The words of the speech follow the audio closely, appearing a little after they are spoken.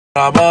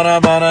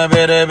Bara bara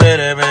bere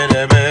bere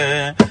bere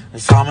be.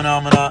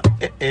 Samına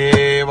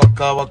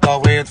vaka vaka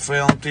wait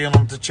film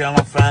tiyanım te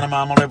channel fan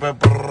mamre be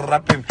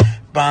rapping.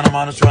 Bana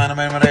manu şuana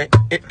memre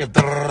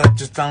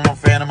cistan no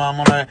fan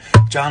mamre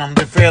canım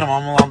de fer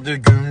mamlam de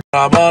gün.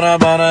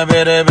 Bara bara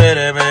bere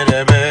bere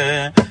bere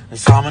be.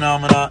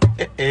 Samına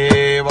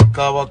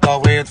vaka vaka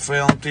wait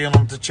film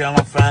tiyanım te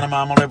channel fan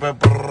mamre be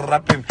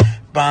rapping.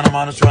 Bana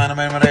manu şuana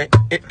memre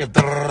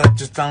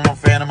cistan no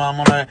fan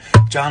mamre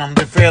canım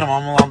de fer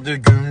mamlam de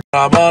gün.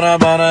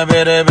 Bara bara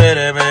bere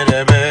bere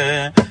bere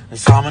be.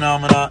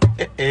 Samına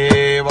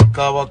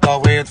vaka vaka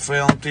wait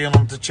film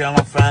tiyanım te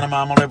channel fan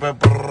mamre be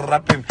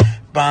rapping.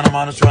 Bana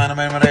manu şuana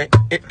memre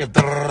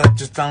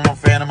cistan no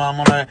fan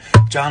mamre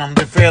canım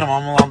de fer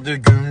mamlam de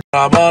gün.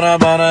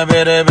 Bara bara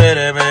bere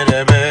bere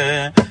bere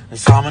be.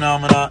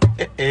 Samına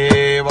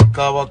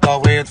vaka vaka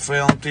wait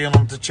film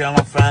tiyanım te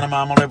channel fan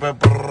mamre be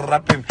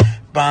rapping.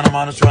 Bana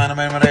manu şuana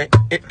memre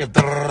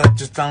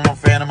cistan no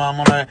fan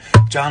mamre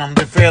canım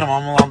de fer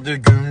mamlam de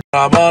gün.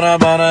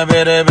 Bara bara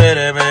bere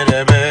bere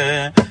bere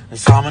be.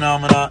 Samına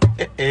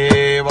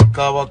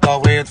vaka vaka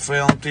wait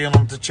film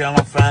tiyanım te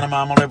channel fan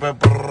mamre be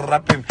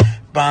rapping.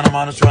 Bana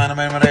manu şuana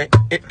memre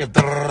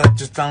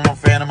cistan no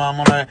fan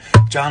mamre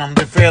canım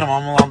de fer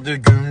mamlam de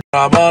gün.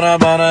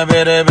 Bara bara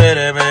bere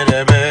bere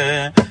bere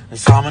be.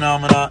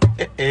 Samına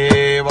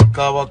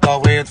vaka vaka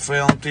wait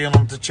film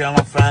tiyanım te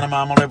channel fan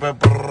mamre be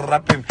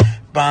rapping.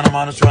 Bana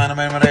manu şuana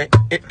memre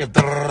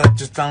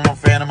cistan no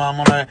fan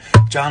mamre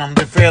canım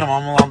de fer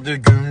mamlam de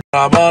gün.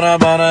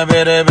 Bara bara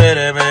bere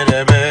bere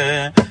bere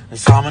be.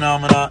 Samına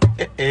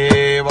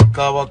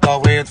vaka vaka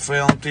wait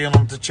film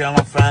tiyanım te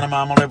channel fan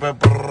mamre be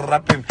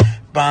rapping.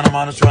 Bana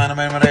manu şuana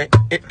memre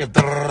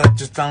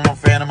cistan no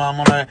fan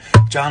mamre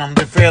canım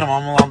de fer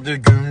mamlam de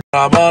gün.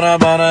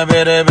 Bara bara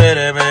bere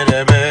bere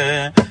bere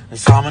be.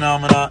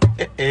 Samına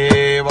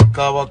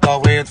vaka vaka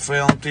wait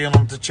film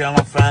tiyanım te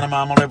channel fan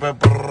mamre be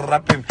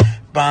rapping.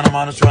 Bana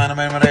manu şuana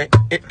memre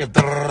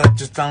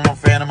cistan no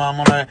fan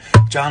mamre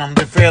canım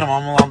de fer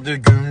mamlam de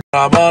gün.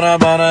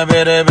 Bara bara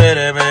bere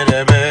bere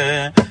bere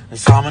be.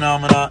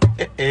 Samına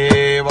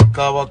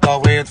vaka vaka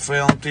wait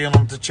film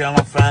tiyanım te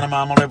channel fan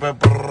mamre be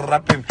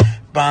rapping.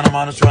 Bana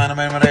manu şuana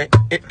memre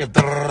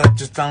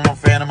cistan no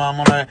fan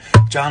mamre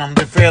canım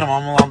de fer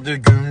mamlam de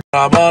gün.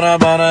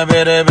 Bara bara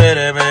bere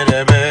bere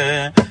bere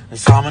be.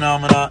 Samına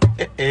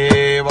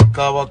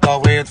vaka vaka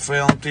wait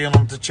film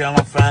tiyanım te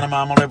channel fan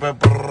mamre be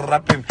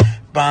rapping.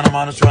 Bana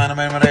manu şuana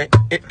memre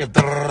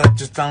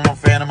cistan no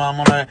fan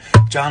mamre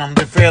canım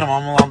de fer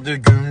mamlam de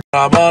gün.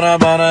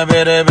 Bara bara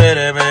bere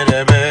bere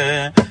bere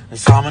be.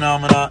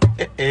 Samına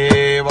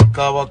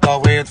vaka vaka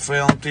wait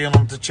film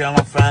tiyanım te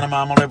channel fan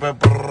mamre be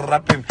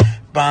rapping.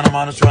 Bana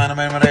manu şuana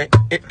memre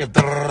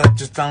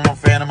cistan no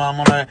fan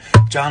mamre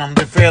canım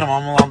de fer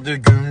mamlam de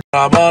gün.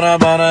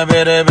 Bara bara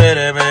bere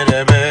bere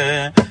bere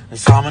be.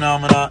 Samına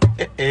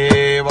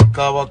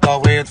vaka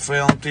vaka wait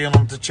film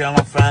tiyanım te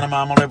channel fan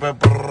mamre be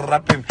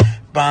rapping.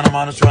 Bana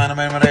manu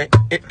şuana memre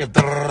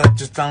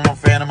cistan no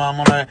fan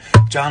mamre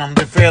canım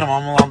de fer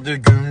mamlam de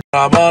gün.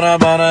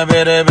 Bara bara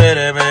bere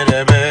bere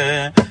bere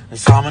be.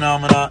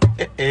 Samına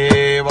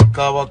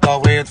vaka vaka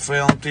wait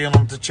film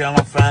tiyanım te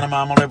channel fan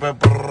mamre be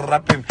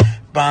rapping.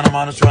 Bana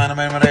manu şuana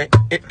memre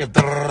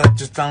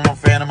cistan no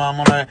fan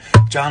mamre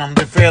canım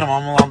de fer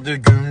mamlam de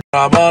gün.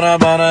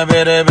 Bara bara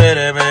bere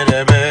bere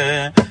bere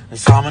be.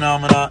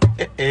 Samına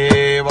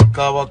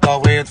vaka vaka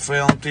wait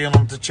film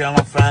tiyanım te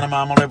channel fan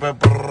mamre be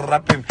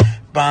rapping.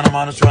 Bana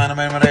manu şuana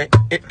memre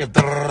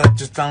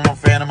cistan no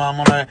fan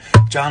mamre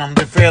canım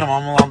de fer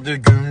mamlam de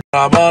gün.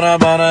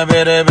 Bara bara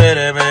bere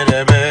bere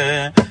bere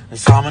be.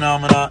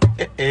 Samına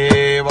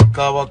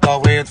vaka vaka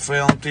wait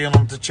film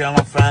tiyanım te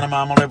channel fan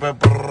mamre be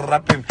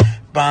rapping.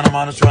 Bana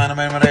manu şuana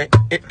memre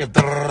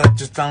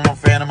cistan no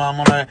fan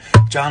mamre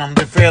canım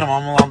de fer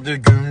mamlam de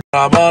gün.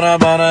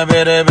 Bara bara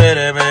bere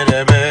bere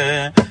bere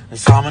be.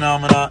 Samına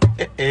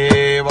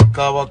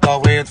vaka vaka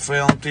wait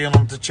film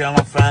tiyanım te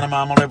channel fan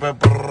mamre be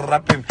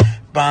rapping.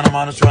 Bana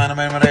manu şuana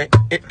memre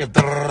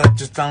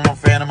cistan no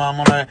fan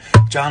mamre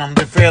canım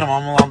de fer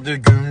mamlam de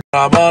gün.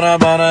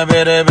 Bara bara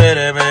bere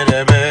bere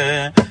bere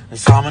be.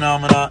 Samına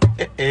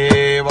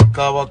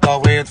vaka vaka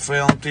wait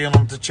film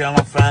tiyanım te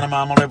channel fan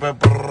mamre be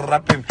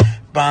rapping.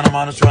 Bana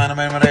manu şuana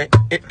memre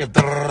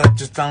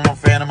cistan no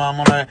fan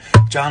mamre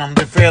canım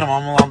de fer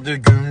mamlam de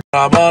gün.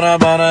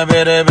 Bara bara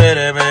bere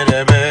bere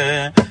bere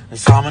be.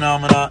 Samına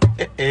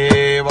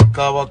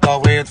vaka vaka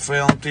wait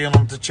film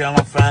tiyanım te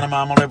channel fan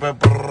mamre be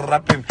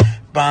rapping.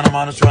 Bana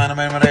manu şuana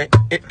memre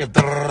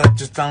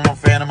cistan no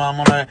fan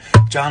mamre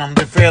canım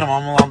de fer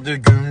mamlam de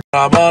gün.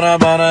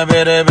 Bara bara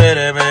bere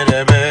bere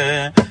bere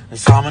be.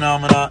 Samına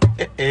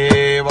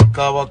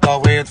vaka vaka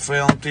wait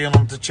film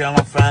tiyanım te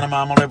channel fan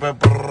mamre be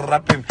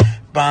rapping.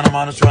 Bana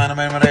manu şuana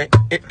memre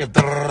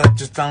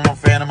cistan no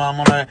fan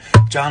mamre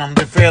canım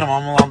de fer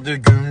mamlam de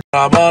gün.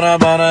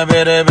 Bara bara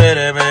bere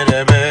bere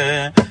bere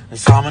be.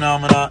 Samına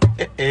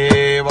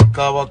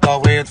vaka vaka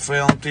wait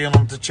film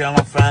tiyanım te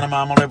channel fan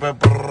mamre be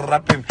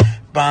rapping.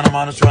 Benim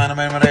anı şu an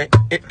benim de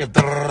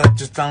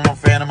cistan lo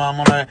fenim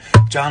amore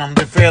canım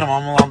de ferim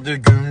amlam de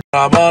gün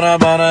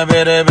bara bara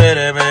bere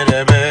bere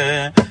bere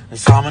be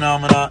samın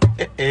amına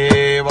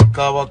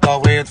vaka vaka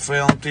wait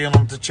film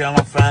tinum te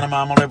channel fenim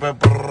amore be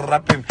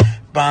rapim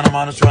benim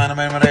anı şu an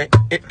benim de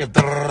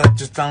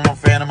cistan lo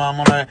fenim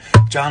amore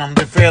canım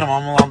de ferim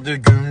amlam de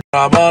gün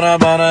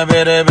bara bara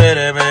bere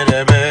bere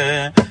bere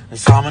be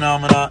samın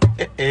amına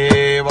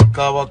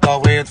vaka vaka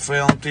wait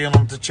film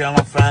tinum te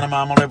channel fenim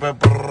amore be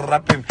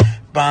rapim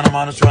benim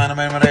anı şu an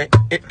benim de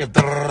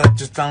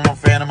cistan lo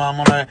fenim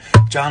amore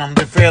canım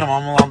de ferim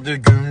amlam de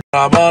gün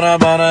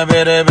bara bara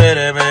bere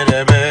bere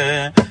bere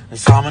be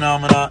samın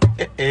amına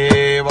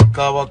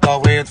vaka vaka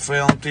wait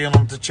film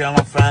tinum te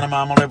channel fenim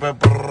amore be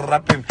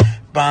rapim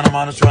benim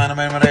anı şu an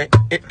benim de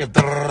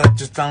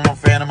cistan lo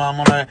fenim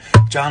amore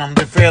canım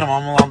de ferim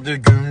amlam de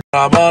gün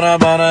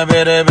bara bara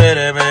bere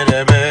bere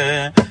bere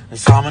be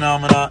samın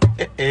amına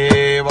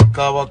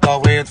vaka vaka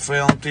wait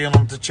film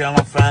tinum te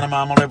channel fenim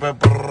amore be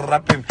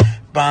rapim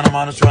benim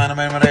anı şu an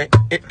benim de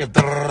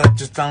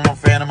cistan lo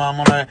fenim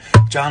amore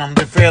canım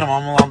de ferim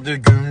amlam de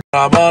gün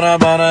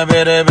bara bara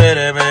bere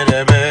bere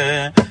bere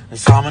be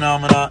samın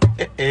amına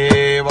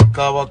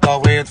vaka vaka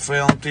wait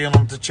film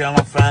tinum te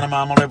channel fenim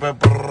amore be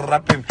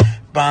rapim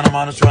benim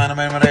anı şu an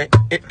benim de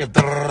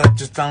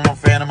cistan lo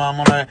fenim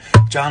amore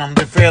canım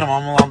de ferim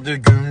amlam de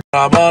gün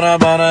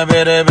bara bara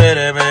bere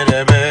bere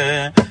bere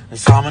be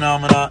samın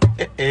amına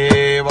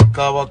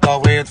vaka vaka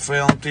wait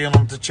film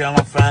tinum te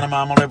channel fenim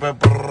amore be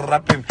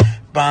rapim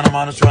benim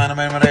anı şu an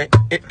benim de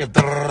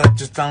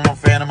cistan lo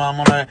fenim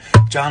amore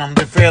canım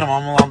de ferim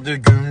amlam de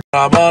gün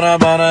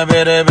bara bara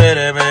bere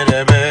bere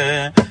bere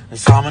be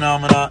samın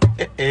amına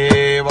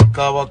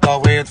vaka vaka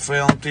wait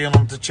film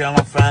tinum te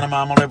channel fenim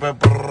amore be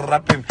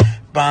rapim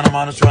benim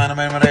anı şu an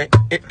benim de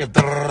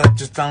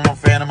cistan lo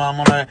fenim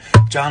amore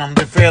canım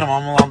de ferim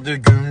amlam de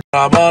gün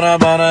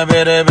bara bara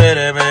bere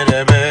bere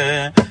bere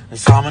be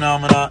samın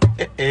amına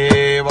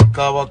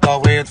vaka vaka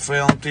wait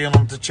film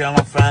tinum te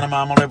channel fenim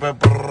amore be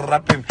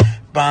rapim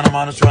benim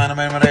anı şu an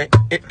benim de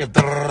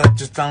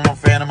cistan lo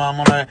fenim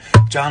amore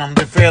canım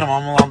de ferim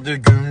amlam de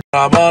gün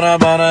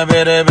bara bara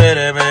bere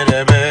bere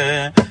bere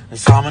be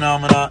samın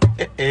amına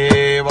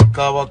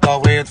vaka vaka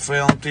wait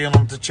film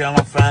tinum te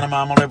channel fenim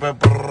amore be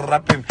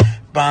rapim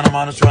benim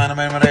anı şu an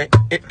benim de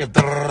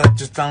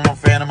cistan lo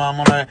fenim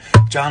amore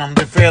canım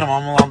de ferim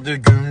amlam de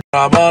gün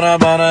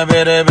bara bara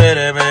bere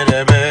bere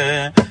bere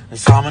be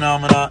samın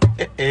amına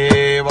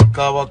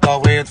vaka vaka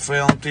wait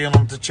film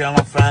tinum te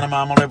channel fenim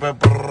amore be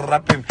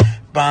rapim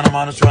benim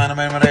anı şu an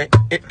benim de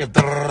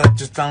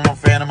cistan lo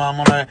fenim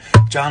amore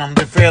canım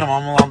de ferim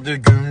amlam de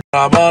gün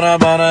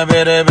bara bara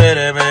bere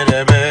bere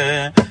bere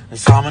be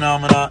samın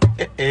amına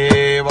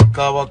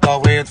vaka vaka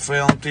wait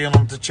film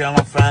tinum te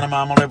channel fenim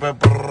amore be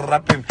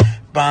rapim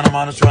benim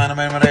anı şu an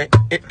benim de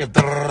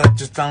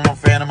cistan lo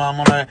fenim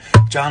amore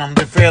canım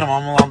de ferim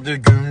amlam de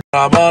gün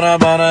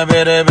bara bara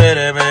bere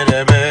bere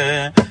bere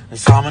be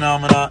samın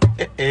amına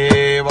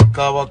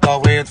vaka vaka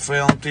wait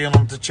film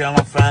tinum te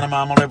channel fenim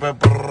amore be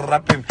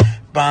rapim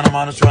benim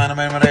anı şu an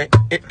benim de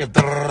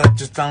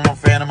cistan lo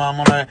fenim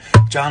amore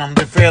canım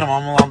de ferim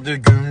amlam de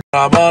gün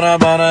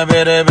bara bara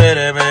bere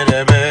bere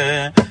bere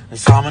be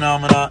samın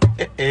amına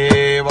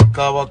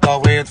vaka vaka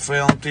wait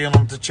film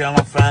tinum te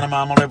channel fenim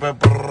amore be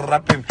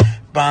rapim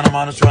benim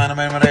anı şu an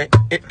benim de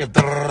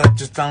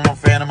cistan lo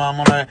fenim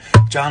amore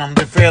canım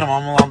de ferim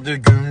amlam de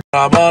gün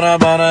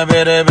bara bara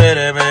bere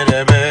bere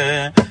bere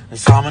be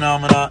samın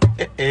amına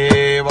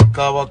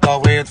vaka vaka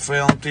wait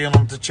film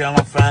tinum te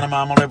channel fenim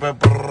amore be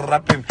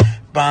rapim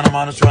benim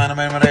anı şu an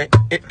benim de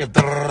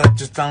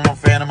cistan lo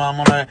fenim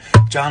amore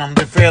canım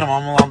de ferim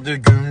amlam de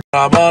gün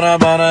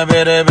bara bara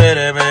bere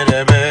bere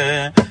bere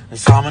be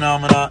samın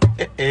amına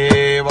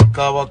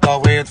vaka vaka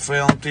wait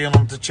film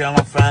tinum te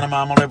channel fenim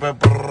amore be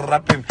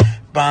rapim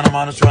benim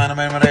anı şu an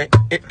benim de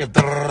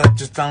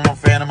cistan lo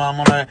fenim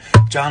amore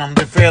canım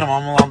de ferim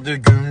amlam de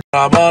gün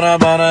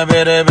bara bara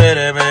bere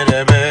bere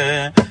bere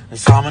be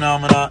samın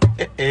amına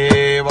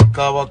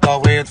vaka vaka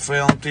wait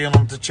film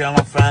tinum te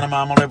channel fenim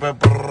amore be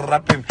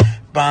rapim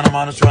benim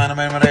anı şu an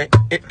benim de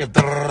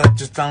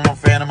cistan lo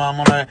fenim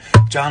amore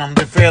canım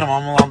de ferim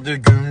amlam de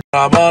gün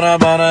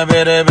bara bara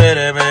bere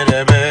bere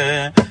bere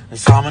be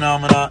samın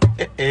amına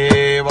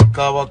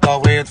vaka vaka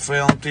wait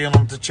film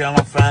tinum te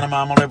channel fenim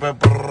amore be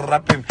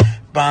rapim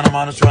benim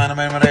anı şu an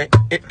benim de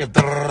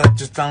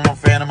cistan lo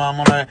fenim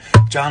amore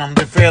canım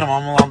de ferim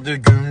amlam de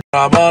gün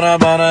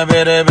bara bara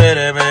bere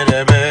bere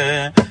bere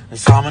be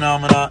samın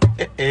amına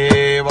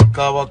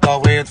vaka vaka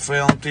wait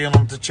film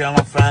tinum te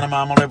channel fenim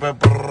amore be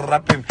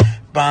rapim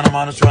benim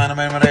anı şu an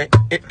benim de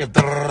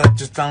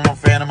cistan lo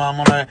fenim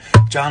amore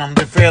canım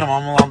de ferim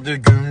amlam de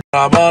gün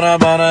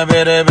bara bara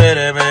bere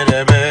bere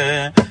bere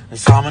be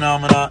samın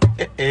amına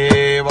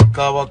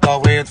vaka vaka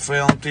wait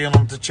film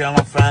tinum te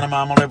channel fenim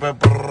amore be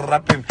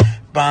rapim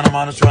benim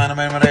anı şu an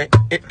benim de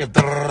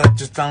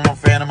cistan lo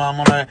fenim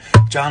amore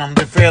canım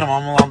de ferim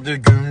amlam de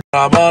gün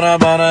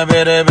bara bara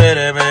bere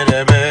bere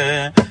bere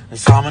be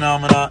samın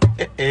amına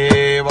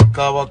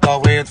vaka vaka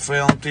wait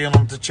film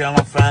tinum te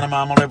channel fenim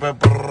amore be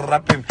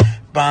rapim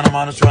Benim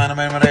anı şu an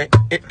benim de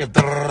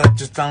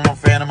cistan lo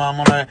fenim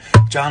amore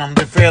canım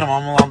de ferim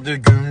amlam de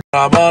gün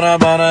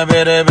bara bara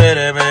bere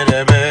bere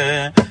bere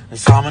be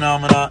samın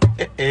amına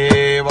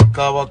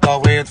vaka vaka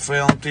wait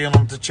film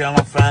tinum te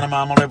channel fenim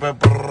amore be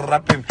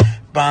rapim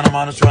benim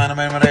anı şu an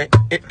benim de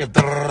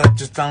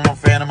cistan lo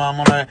fenim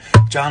amore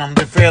canım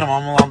de ferim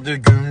amlam de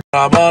gün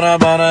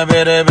bara bara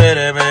bere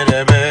bere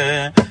bere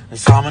be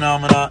samın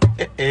amına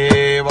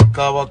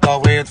vaka vaka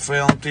wait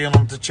film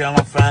tinum te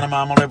channel fenim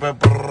amore be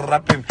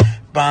rapim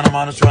benim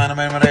anı şu an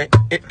benim de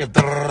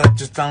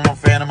cistan lo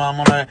fenim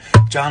amore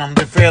canım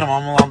de ferim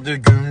amlam de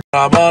gün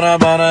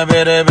bara bara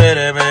bere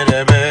bere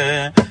bere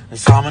be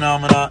samın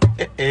amına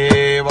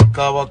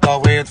vaka vaka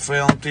wait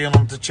film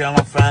tinum te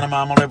channel fenim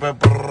amore be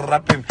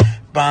rapim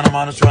benim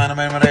anı şu an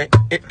benim de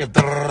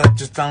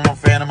cistan lo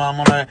fenim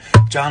amore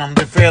canım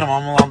de ferim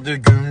amlam de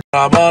gün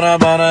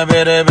bara bara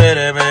bere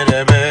bere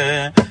bere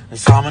be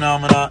samın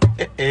amına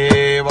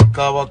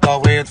vaka vaka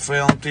wait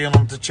film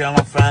tinum te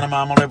channel fenim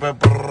amore be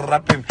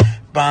rapim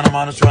benim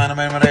anı şu an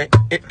benim de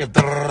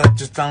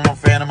cistan lo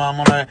fenim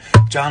amore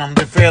canım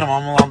de ferim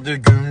amlam de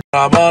gün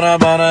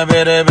bara bara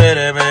bere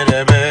bere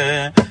bere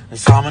be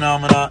samın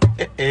amına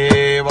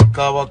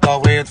vaka vaka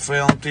wait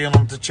film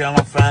tinum te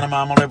channel fenim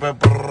amore be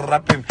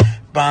rapim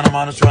benim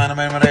anı şu an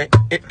benim de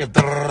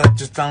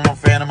cistan lo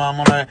fenim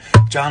amore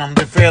canım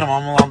de ferim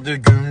amlam de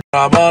gün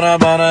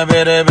bara bara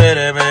bere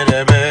bere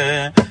bere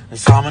be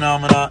samın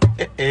amına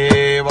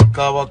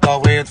vaka vaka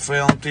wait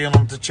film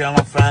tinum te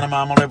channel fenim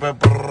amore be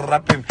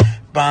rapim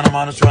benim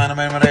anı şu an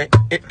benim de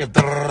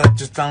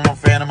cistan lo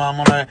fenim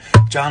amore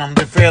canım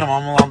de ferim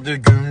amlam de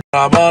gün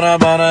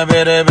bara bara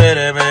bere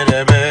bere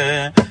bere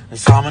be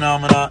samın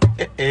amına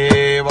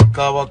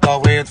vaka vaka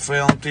wait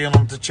film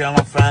tinum te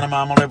channel fenim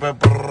amore be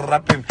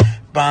rapim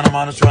benim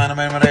anı şu an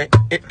benim de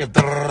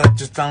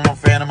cistan lo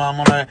fenim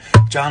amore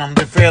canım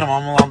de ferim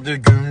amlam de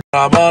gün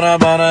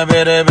bara bara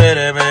bere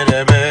bere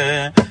bere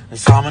be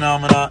samın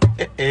amına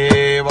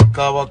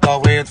vaka vaka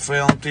wait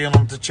film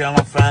tinum te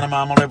channel fenim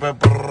amore be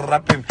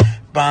rapim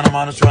benim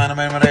anı şu an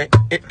benim de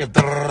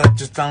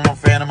cistan lo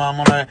fenim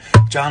amore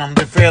canım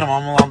de ferim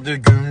amlam de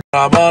gün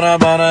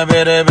bara bara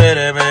bere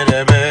bere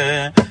bere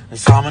be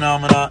samın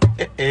amına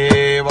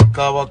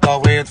vaka vaka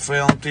wait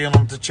film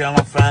tinum te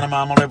channel fenim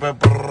amore be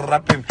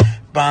rapim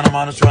benim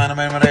anı şu an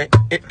benim de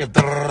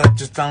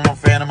cistan lo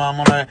fenim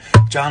amore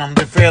canım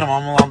de ferim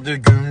amlam de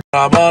gün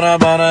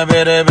bara bara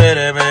bere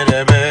bere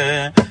bere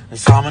be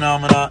samın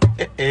amına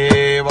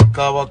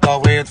vaka vaka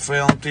wait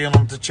film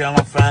tinum te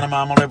channel fenim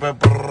amore be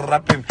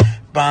rapim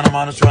benim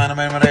anı şu an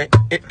benim de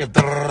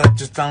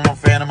cistan lo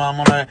fenim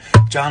amore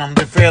canım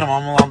de ferim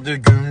amlam de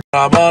gün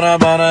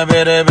bara bara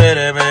bere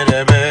bere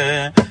bere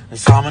be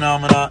samın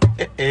amına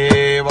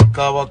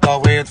vaka vaka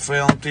wait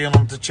film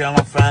tinum te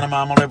channel fenim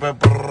amore be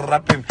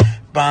rapim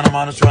benim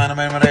anı şu an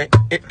benim de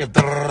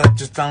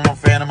cistan lo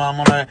fenim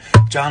amore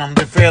canım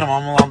de ferim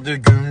amlam de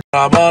gün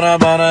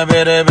bara bara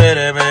bere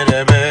bere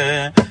bere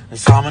be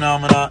samın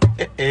amına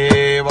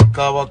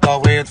vaka vaka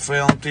wait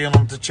film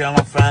tinum te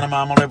channel fenim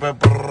amore be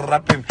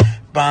rapim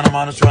benim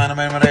anı şu an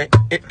benim de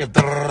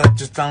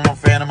cistan lo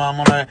fenim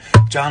amore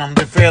canım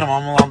de ferim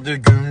amlam de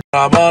gün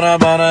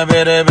bara bara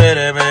bere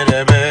bere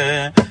bere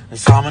be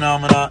samın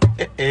amına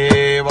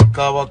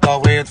vaka vaka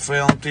wait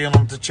film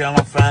tinum te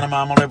channel fenim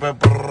amore be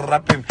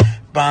rapim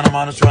benim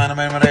anı şu an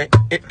benim de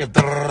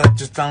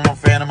cistan lo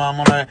fenim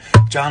amore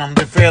canım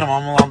de ferim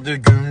amlam de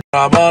gün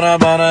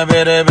bara bara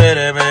bere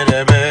bere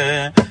bere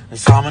be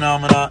samın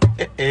amına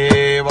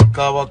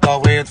vaka vaka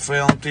wait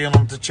film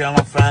tinum te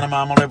channel fenim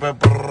amore be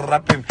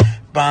rapim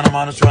benim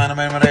anı şu an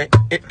benim de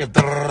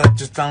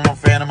cistan lo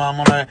fenim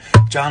amore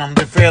canım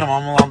de ferim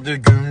amlam de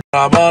gün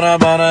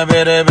bara bara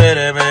bere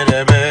bere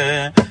bere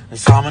be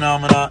samın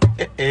amına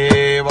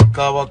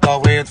vaka vaka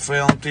wait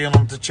film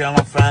tinum te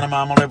channel fenim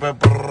amore be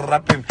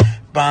rapim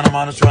benim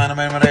anı şu an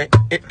benim de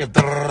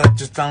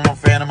cistan lo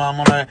fenim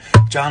amore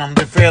canım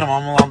de ferim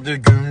amlam de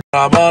gün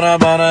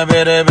bara bara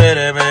bere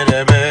bere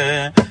bere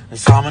be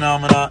samın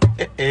amına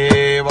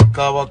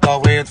vaka vaka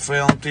wait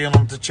film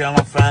tinum te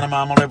channel fenim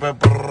amore be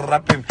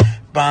rapim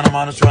benim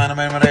anı şu an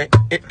benim de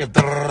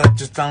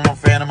cistan lo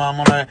fenim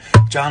amore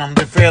canım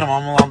de ferim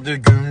amlam de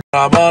gün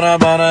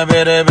bara bara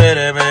bere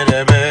bere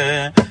bere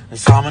be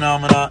samın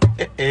amına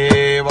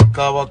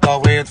vaka vaka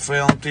wait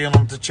film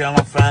tinum te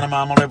channel fenim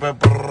amore be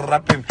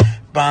rapim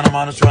benim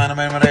anı şu an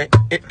benim de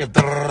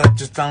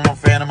cistan lo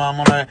fenim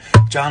amore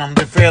canım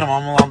de ferim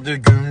amlam de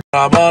gün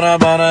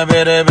bara bara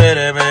bere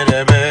bere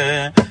bere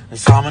be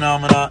samın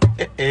amına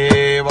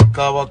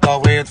vaka vaka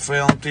wait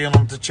film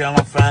tinum te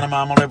channel fenim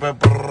amore be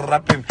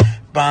rapim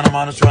benim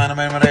anı şu an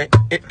benim de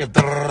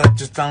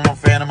cistan lo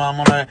fenim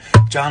amore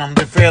canım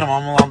de ferim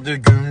amlam de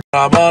gün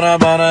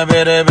bara bara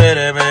bere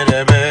bere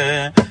bere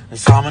be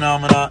samın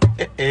amına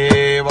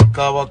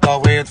vaka vaka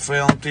wait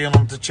film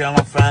tinum te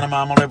channel fenim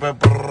amore be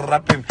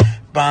rapim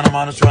benim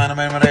anı şu an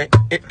benim de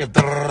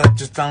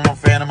cistan lo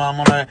fenim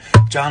amore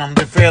canım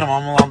de ferim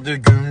amlam de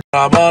gün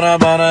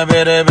bara bara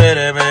bere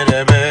bere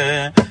bere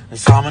be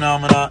samın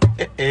amına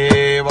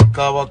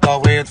vaka vaka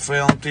wait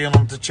film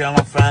tinum te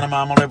channel fenim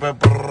amore be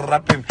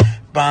rapim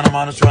Benim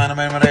anı şu an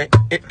benim de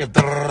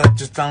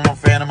cistan lo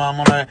fenim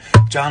amore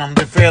canım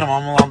de ferim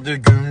amlam de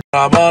gün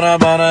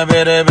bara bara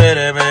bere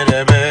bere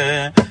bere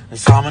be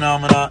samın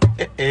amına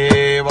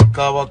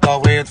vaka vaka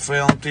wait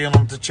film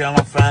tinum te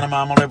channel fenim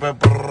amore be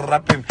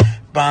rapim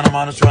benim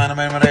anı şu an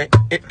benim de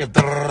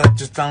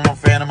cistan lo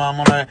fenim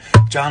amore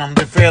canım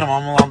de ferim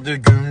amlam de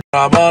gün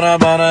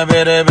bara bara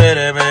bere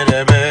bere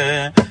bere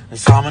be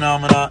samın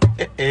amına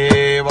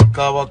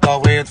vaka vaka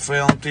wait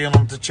film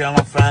tinum te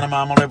channel fenim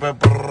amore be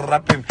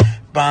rapim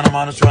benim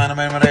anı şu an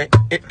benim de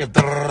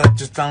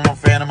cistan lo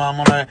fenim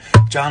amore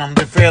canım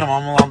de ferim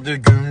amlam de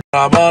gün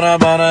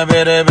bara bara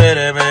bere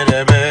bere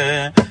bere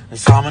be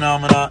samın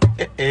amına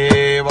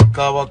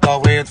vaka vaka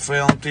wait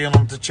film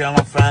tinum te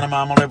channel fenim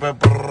amore be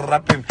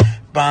rapim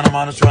benim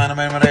anı şu an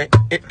benim de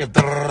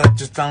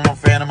cistan lo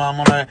fenim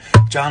amore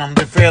canım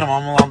de ferim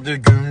amlam de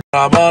gün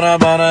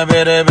bara bara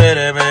bere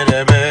bere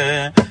bere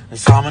be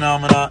samın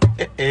amına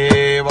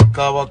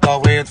vaka vaka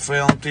wait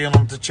film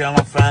tinum te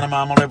channel fenim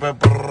amore be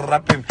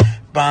rapim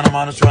benim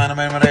anı şu an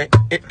benim de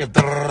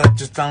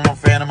cistan lo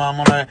fenim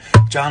amore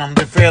canım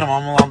de ferim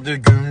amlam de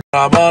gün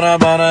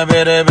bara bara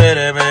bere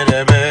bere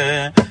bere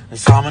be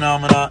samın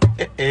amına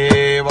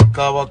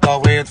vaka vaka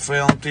wait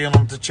film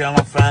tinum te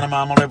channel fenim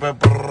amore be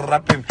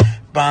rapim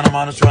benim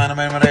anı şu an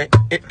benim de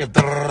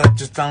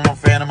cistan lo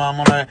fenim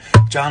amore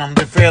canım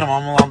de ferim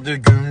amlam de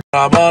gün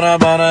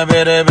bara bara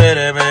bere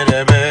bere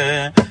bere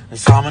be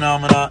samın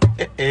amına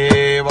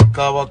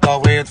vaka vaka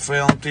wait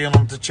film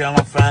tinum te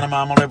channel fenim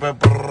amore be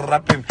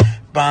rapim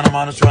benim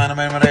anı şu an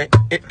benim de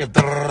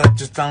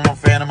cistan lo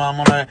fenim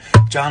amore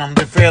canım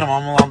de ferim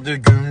amlam de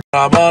gün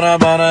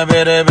bara bara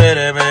bere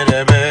bere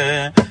bere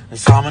be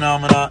samın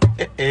amına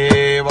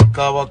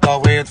vaka vaka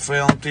wait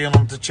film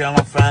tinum te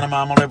channel fenim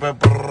amore be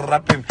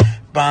rapim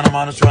benim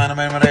anı şu an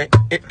benim de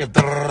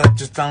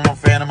cistan lo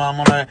fenim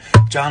amore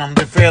canım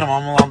de ferim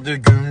amlam de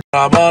gün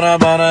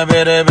bara bara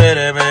bere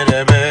bere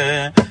bere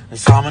be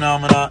samın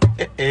amına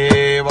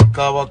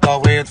vaka vaka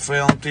wait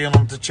film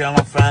tinum te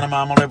channel fenim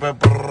amore be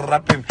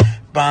rapim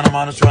benim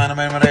anı şu an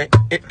benim de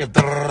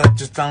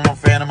cistan lo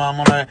fenim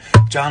amore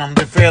canım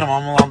de ferim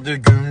amlam de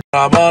gün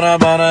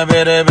bara bara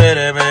bere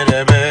bere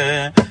bere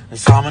be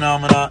samın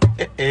amına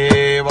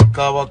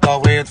vaka vaka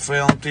wait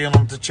film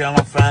tinum te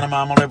channel fenim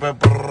amore be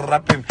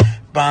rapim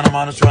benim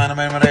anı şu an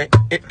benim de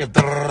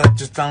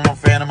cistan lo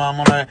fenim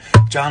amore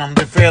canım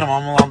de ferim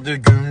amlam de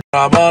gün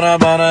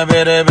bara bara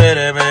bere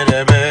bere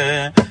bere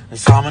be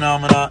samın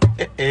amına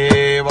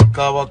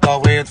vaka vaka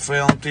wait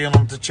film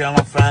tinum te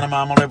channel fenim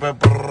amore be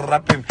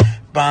rapim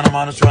benim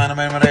anı şu an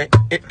benim de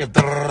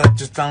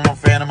cistan lo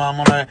fenim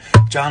amore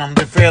canım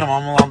de ferim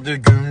amlam de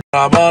gün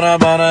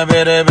bara bara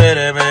bere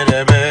bere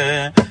bere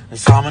be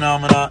samın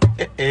amına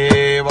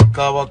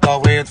vaka vaka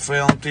wait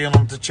film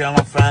tinum te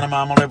channel fenim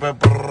amore be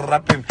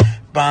rapim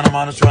benim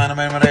anı şu an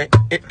benim de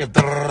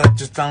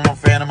cistan lo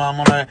fenim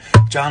amore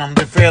canım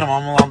de ferim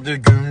amlam de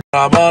gün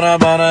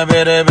bara bara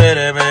bere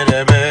bere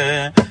bere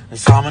be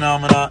samın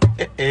amına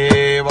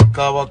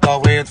vaka vaka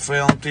wait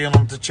film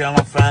tinum te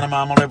channel fenim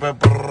amore be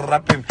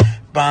rapim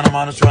benim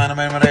anı şu an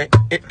benim de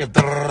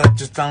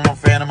cistan lo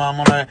fenim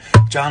amore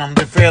canım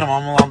de ferim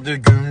amlam de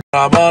gün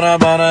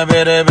bara bara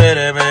bere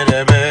bere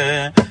bere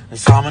be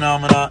samın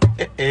amına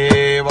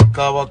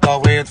vaka vaka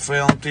wait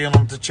film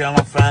tinum te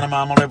channel fenim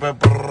amore be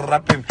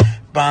rapim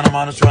benim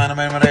anı şu an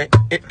benim de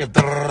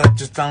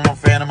cistan lo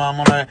fenim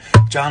amore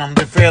canım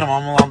de ferim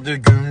amlam de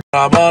gün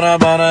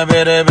bara bara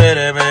bere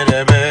bere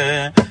bere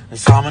be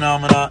samın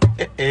amına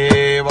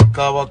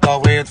vaka vaka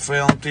wait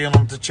film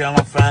tinum te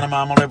channel fenim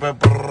amore be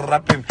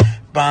rapim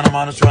benim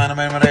anı şu an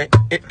benim de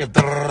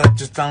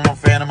cistan lo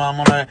fenim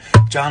amore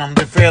canım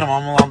de ferim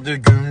amlam de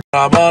gün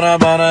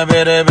bara bara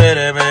bere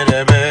bere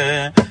bere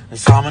be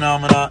samın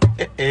amına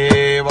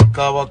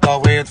vaka vaka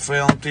wait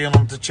film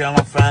tinum te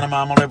channel fenim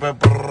amore be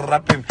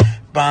rapim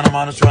benim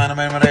anı şu an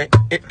benim de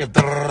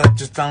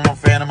cistan lo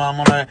fenim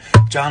amore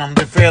canım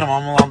de ferim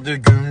amlam de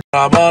gün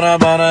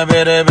bara bara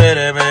bere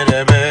bere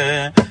bere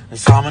be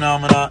samın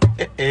amına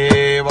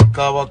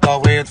vaka vaka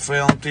wait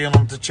film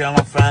tinum te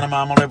channel fenim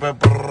amore be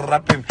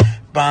rapim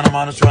benim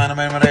anı şu an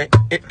benim de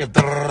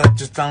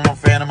cistan lo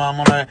fenim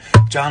amore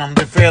canım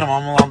de ferim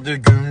amlam de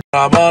gün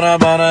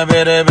bara bara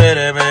bere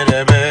bere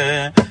bere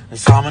be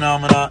samın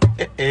amına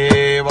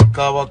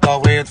vaka vaka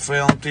wait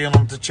film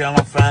tinum te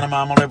channel fenim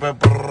amore be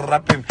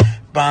rapim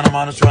benim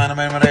anı şu an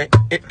benim de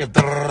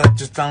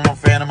cistan lo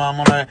fenim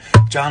amore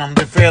canım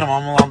de ferim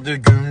amlam de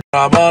gün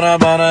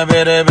bara bara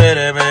bere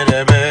bere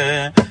bere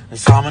be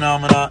samın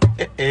amına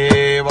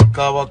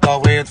vaka vaka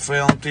wait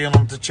film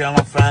tinum te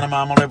channel fenim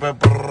amore be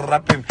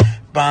rapim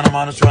benim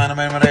anı şu an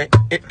benim de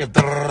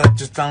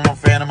cistan lo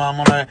fenim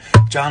amore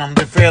canım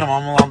de ferim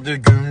amlam de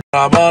gün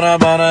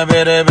bara bara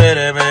bere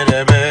bere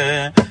bere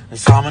be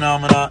samın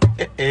amına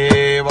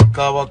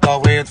vaka vaka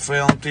wait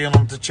film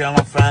tinum te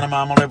channel fenim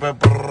amore be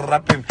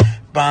rapim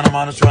benim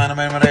anı şu an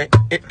benim de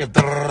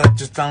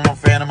cistan lo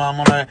fenim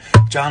amore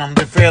canım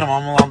de ferim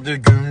amlam de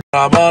gün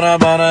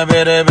bara bara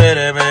bere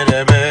bere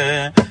bere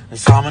be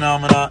samın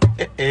amına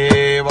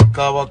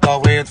vaka vaka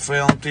wait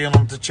film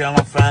tinum te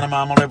channel fenim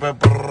amore be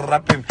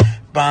rapim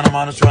Benim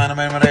anı şu an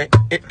benim de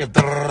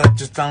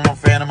cistan lo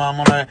fenim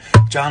amore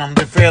canım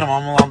de ferim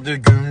amlam de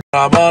gün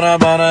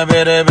bara bara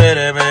bere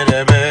bere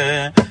bere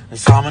be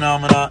samın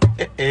amına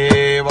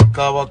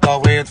vaka vaka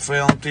wait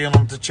film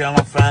tinum te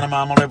channel fenim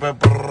amore be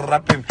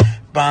rapim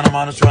benim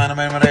anı şu an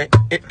benim de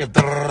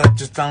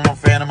cistan lo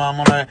fenim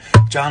amore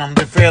canım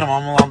de ferim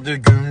amlam de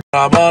gün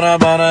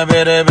bara bara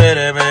bere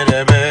bere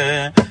bere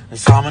be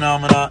samın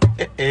amına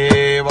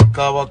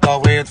vaka vaka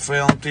wait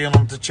film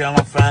tinum te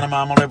channel fenim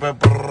amore be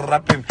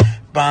rapim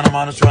benim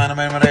anı şu an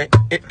benim de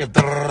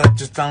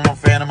cistan lo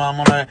fenim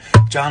amore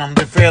canım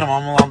de ferim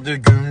amlam de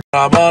gün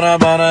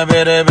bara bara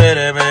bere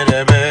bere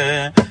bere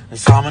be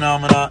samın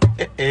amına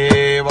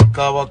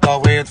vaka vaka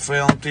wait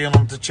film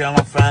tinum te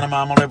channel fenim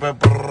amore be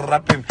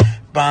rapim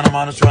benim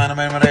anı şu an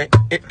benim de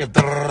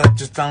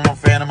cistan lo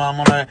fenim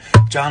amore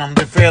canım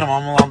de ferim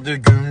amlam de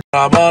gün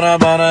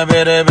bara bara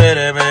bere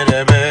bere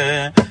bere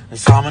be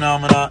samın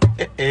amına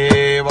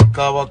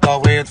vaka vaka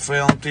wait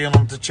film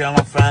tinum te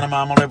channel fenim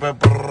amore be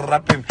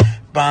rapim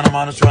benim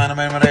anı şu an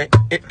benim de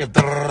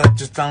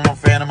cistan lo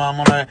fenim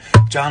amore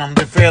canım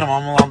de ferim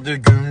amlam de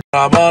gün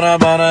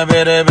bara bara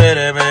bere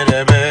bere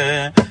bere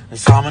be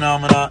samın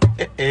amına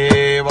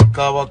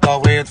vaka vaka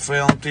wait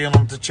film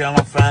tinum te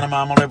channel fenim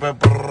amore be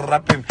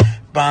rapim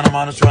benim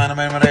anı şu an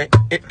benim de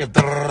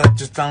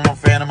cistan lo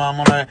fenim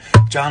amore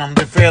canım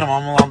de ferim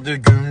amlam de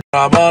gün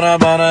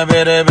bara bara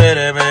bere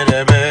bere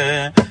bere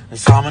be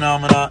samın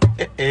amına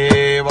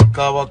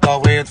vaka vaka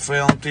wait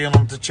film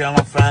tinum te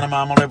channel fenim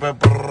amore be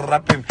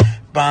rapim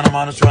benim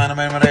anı şu an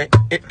benim de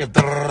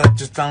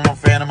cistan lo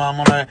fenim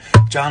amore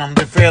canım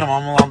de ferim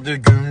amlam de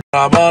gün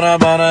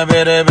bara bara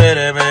bere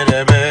bere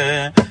bere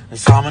be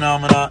samın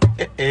amına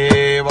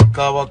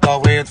vaka vaka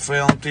wait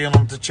film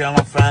tinum te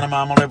channel fenim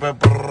amore be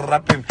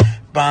rapim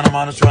benim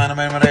anı şu an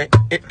benim de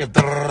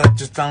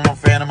cistan lo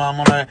fenim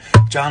amore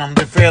canım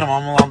de ferim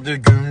amlam de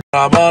gün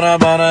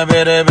bara bara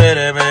bere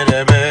bere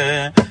bere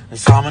be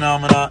samın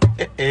amına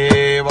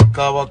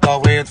vaka vaka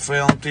wait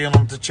film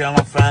tinum te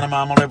channel fenim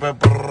amore be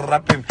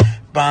rapim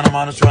benim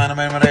anı şu an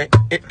benim de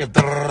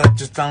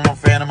cistan lo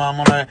fenim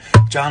amore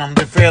canım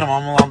de ferim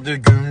amlam de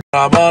gün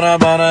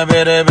bara bara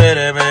bere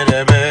bere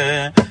bere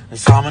be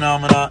samın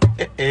amına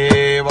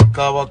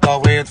vaka vaka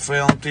wait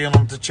film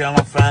tinum te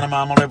channel fenim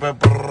amore be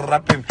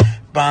rapim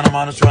benim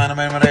anı şu an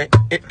benim de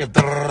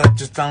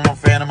cistan lo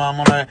fenim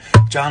amore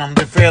canım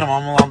de ferim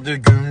amlam de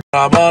gün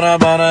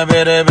bara bara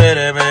bere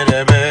bere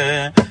bere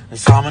be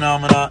samın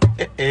amına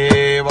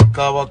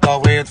vaka vaka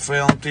wait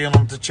film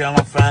tinum te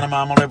channel fenim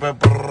amore be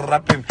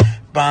rapim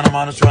benim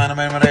anı şu an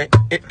benim de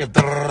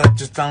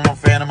cistan lo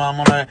fenim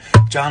amore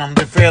canım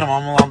de ferim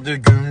amlam de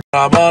gün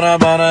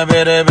bara bara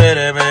bere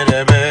bere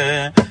bere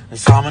be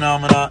samın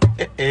amına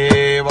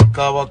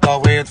vaka vaka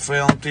wait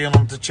film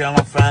tinum te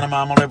channel fenim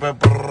amore be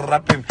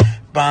rapim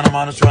benim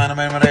anı şu an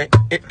benim de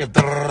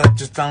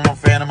cistan lo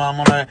fenim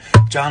amore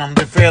canım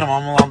de ferim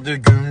amlam de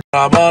gün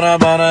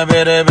bara bara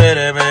bere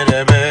bere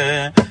bere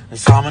be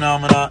samın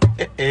amına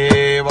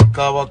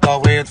vaka vaka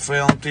wait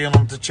film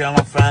tinum te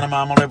channel fenim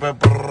amore be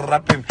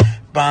rapim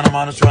benim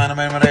anı şu an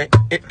benim de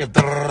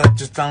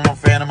cistan lo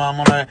fenim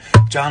amore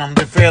canım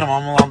de ferim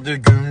amlam de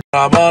gün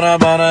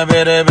bara bara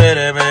bere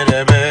bere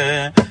bere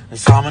be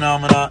samın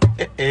amına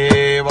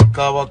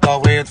vaka vaka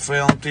wait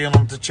film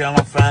tinum te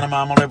channel fenim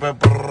amore be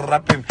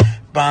rapim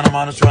benim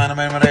anı şu an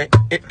benim de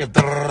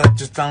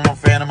cistan lo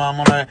fenim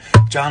amore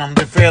canım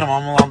de ferim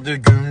amlam de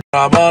gün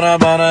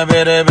bara bara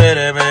bere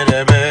bere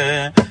bere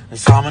be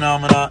samın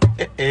amına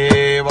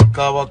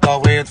vaka vaka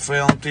wait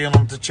film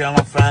tinum te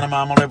channel fenim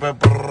amore be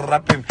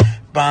rapim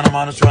benim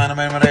anı şu an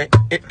benim de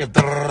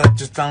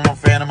cistan lo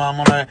fenim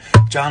amore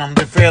canım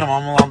de ferim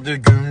amlam de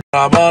gün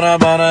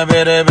bara bara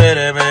bere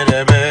bere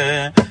bere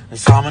be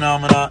samın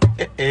amına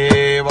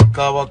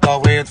vaka vaka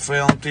wait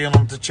film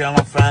tinum te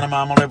channel fenim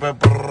amore be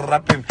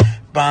rapim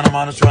benim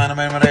anı şu an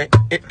benim de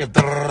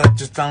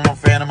cistan lo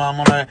fenim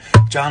amore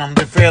canım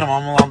de ferim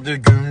amlam de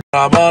gün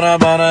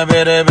bara bara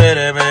bere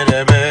bere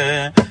bere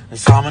be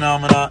samın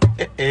amına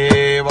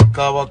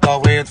vaka vaka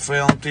wait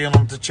film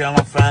tinum te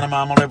channel fenim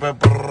amore be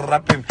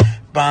rapim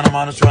benim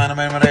anı şu an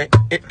benim de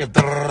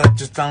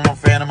cistan lo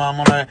fenim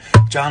amore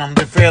canım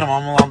de ferim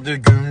amlam de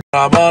gün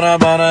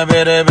bara bara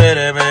bere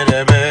bere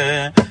bere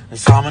be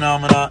samın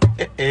amına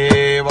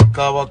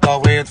vaka vaka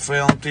wait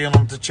film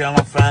tinum te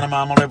channel fenim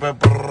amore be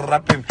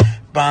rapim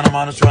benim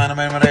anı şu an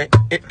benim de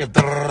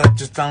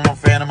cistan lo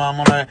fenim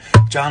amore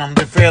canım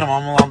de ferim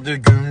amlam de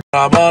gün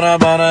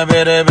bara bara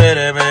bere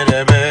bere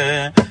bere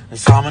be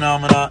samın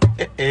amına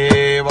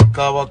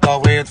vaka vaka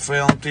wait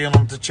film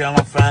tinum te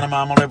channel fenim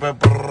amore be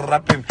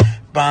rapim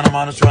benim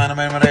anı şu an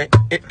benim de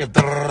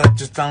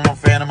cistan lo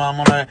fenim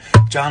amore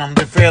canım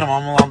de ferim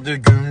amlam de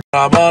gün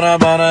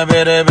bara bara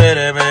bere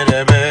bere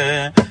bere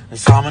be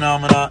samın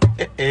amına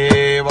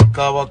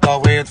vaka vaka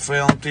wait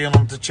film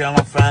tinum te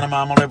channel fenim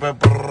amore be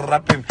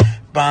rapim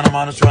benim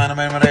anı şu an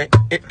benim de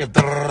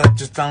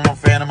cistan lo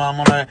fenim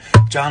amore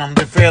canım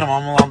de ferim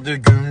amlam de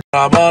gün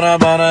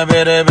bara bara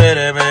bere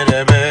bere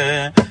bere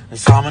be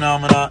samın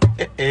amına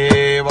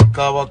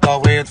vaka vaka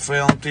wait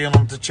film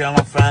tinum te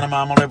channel fenim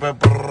amore be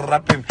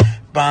rapim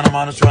Benim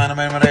anı şu an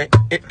benim de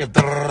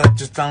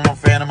cistan lo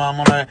fenim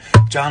amore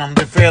canım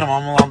de ferim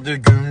amlam de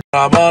gün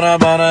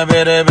bara bara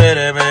bere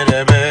bere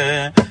bere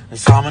be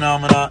samın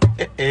amına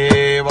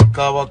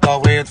vaka vaka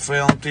wait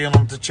film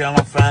tinum te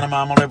channel fenim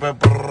amore be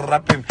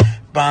rapim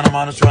benim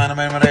anı şu an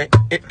benim de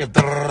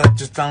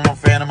cistan lo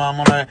fenim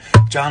amore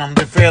canım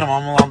de ferim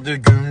amlam de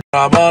gün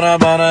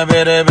bara bara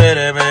bere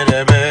bere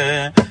bere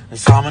be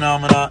samın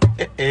amına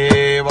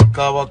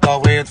vaka vaka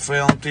wait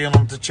film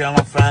tinum te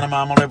channel fenim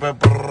amore be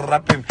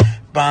rapim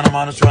benim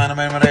anı şu an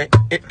benim de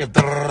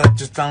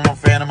cistan lo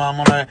fenim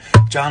amore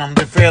canım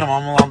de ferim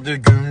amlam de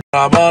gün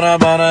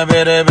bara bara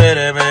bere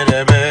bere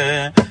bere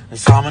be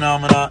samın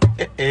amına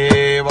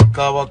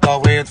vaka vaka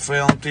wait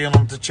film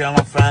tinum te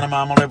channel fenim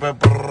amore be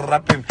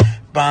rapim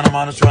benim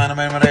anı şu an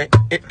benim de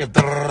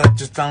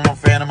cistan lo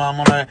fenim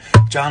amore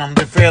canım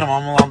de ferim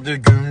amlam de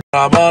gün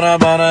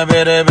bara bara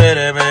bere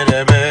bere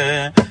bere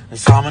be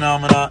samın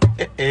amına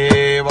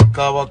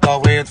vaka vaka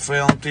wait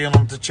film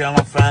tinum te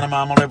channel fenim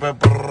amore be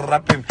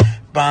rapim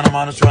benim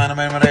anı şu an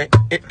benim de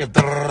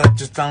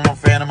cistan lo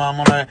fenim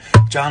amore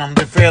canım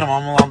de ferim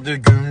amlam de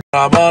gün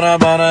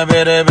bara bara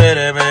bere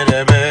bere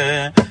bere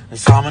be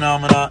samın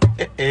amına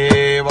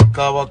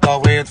vaka vaka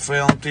wait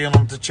film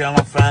tinum te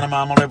channel fenim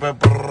amore be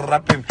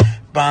rapim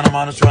benim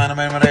anı şu an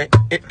benim de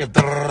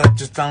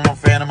cistan lo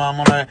fenim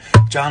amore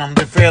canım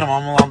de ferim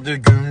amlam de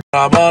gün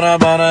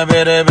bara bara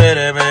bere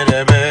bere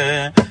bere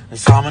be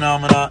samın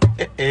amına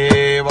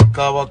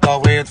vaka vaka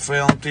wait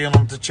film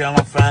tinum te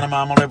channel fenim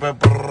amore be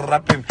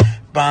rapim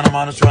benim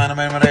anı şu an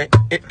benim de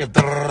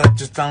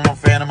cistan lo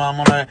fenim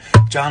amore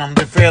canım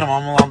de ferim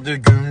amlam de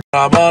gün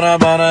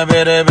bara bara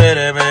bere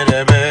bere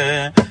bere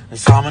be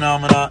samın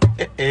amına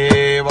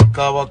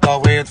vaka vaka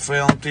wait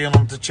film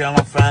tinum te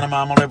channel fenim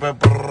amore be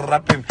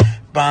rapim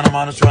benim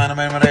anı şu an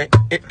benim de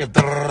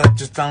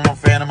cistan lo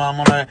fenim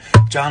amore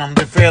canım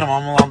de ferim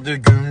amlam de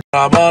gün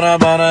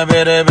bara bara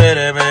bere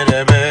bere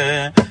bere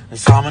be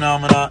samın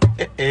amına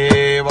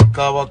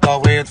vaka vaka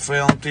wait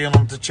film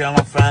tinum te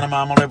channel fenim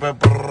amore be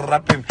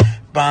rapim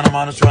benim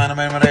anı şu an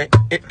benim de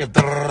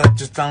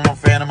cistan lo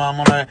fenim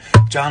amore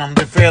canım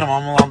de ferim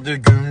amlam de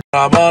gün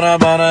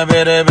bara bara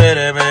bere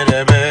bere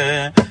bere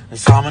be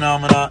samın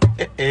amına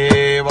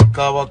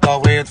vaka vaka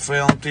wait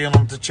film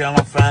tinum te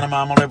channel fenim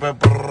amore be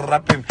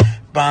rapim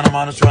benim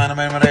anı şu an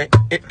benim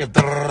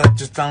de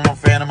cistan lo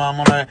fenim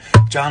amore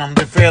canım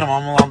de ferim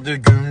amlam de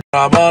gün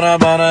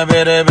bara bara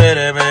bere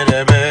bere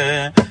bere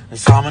be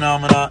samın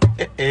amına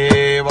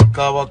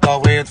vaka vaka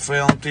wait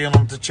film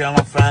tinum te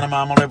channel fenim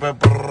amore be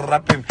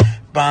rapim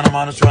benim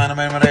anı şu an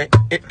benim de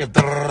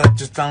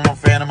cistan lo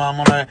fenim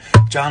amore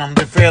canım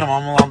de ferim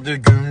amlam de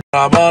gün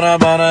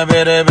bara bara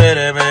bere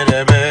bere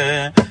bere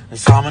be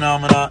samın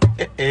amına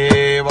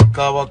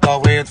vaka vaka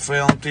wait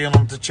film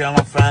tinum te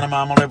channel fenim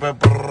amore be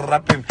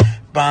rapim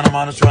benim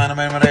anı şu an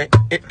benim de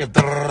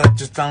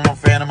cistan lo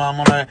fenim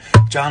amore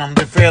canım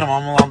de ferim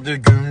amlam de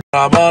gün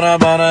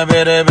bara bara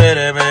bere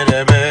bere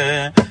bere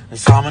be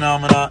samın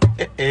amına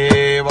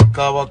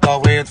vaka vaka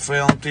wait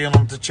film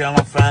tinum te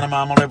channel fenim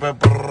amore be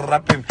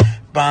rapim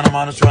benim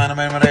anı şu an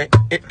benim de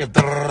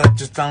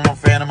cistan lo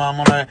fenim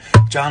amore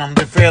canım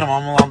de ferim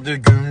amlam de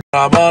gün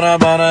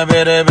bara bara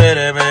bere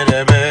bere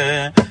bere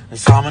be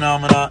samın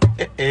amına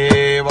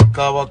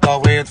vaka vaka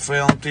wait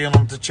film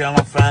tinum te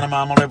channel fenim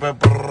amore be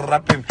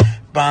rapim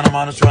benim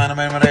anı şu an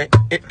benim de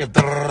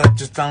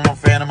cistan lo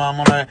fenim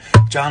amore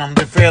canım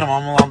de ferim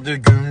amlam de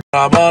gün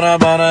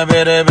bara bara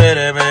bere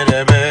bere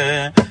bere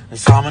be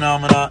samın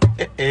amına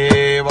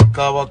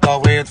vaka vaka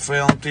wait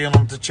film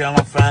tinum te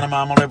channel fenim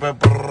amore be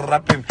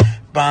rapim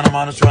benim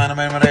anı şu an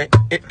benim de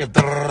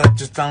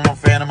cistan lo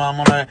fenim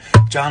amore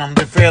canım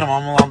de ferim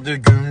amlam de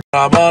gün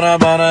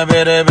bara bara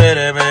bere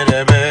bere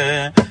bere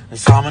be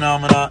samın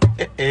amına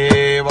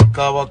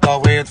vaka vaka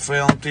wait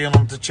film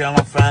tinum te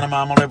channel fenim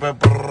amore be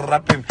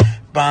rapim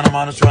benim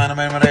anı şu an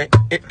benim de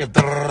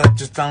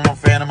cistan lo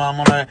fenim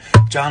amore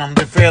canım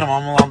de ferim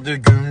amlam de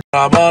gün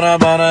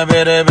bara bara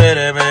bere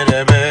bere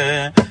bere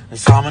be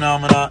samın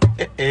amına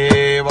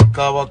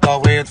vaka vaka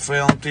wait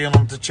film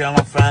tinum te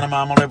channel fenim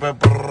amore be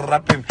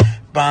rapim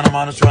benim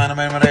anı şu an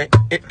benim de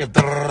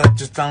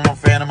cistan lo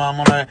fenim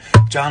amore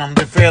canım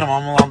de ferim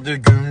amlam de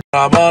gün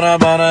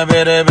bara bara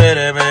bere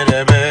bere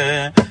bere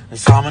be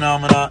samın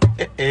amına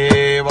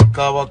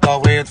vaka vaka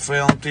wait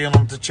film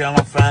tinum te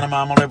channel fenim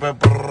amore be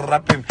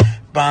rapim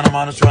benim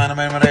anı şu an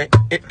benim de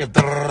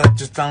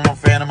cistan lo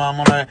fenim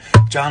amore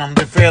canım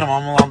de ferim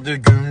amlam de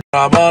gün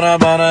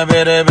bara bara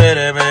bere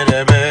bere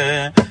bere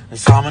be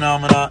samın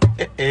amına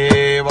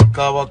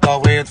vaka vaka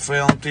wait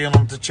film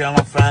tinum te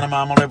channel fenim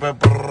amore be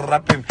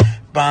rapim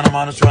benim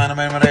anı şu an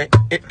benim de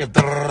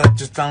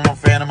cistan lo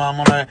fenim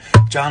amore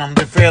canım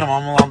de ferim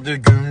amlam de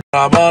gün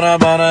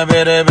bara bara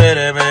bere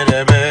bere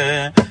bere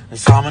be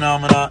samın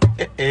amına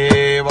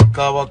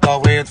vaka vaka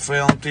wait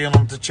film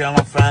tinum te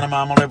channel fenim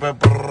amore be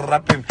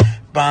rapim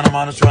benim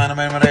anı şu an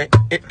benim de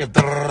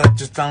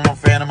cistan lo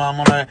fenim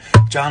amore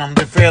canım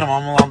de ferim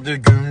amlam de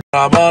gün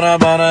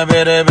bara bara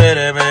bere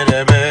bere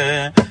bere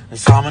be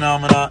samın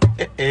amına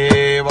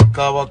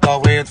vaka vaka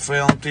wait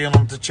film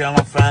tinum te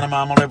channel fenim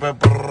amore be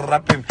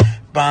rapim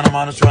Benim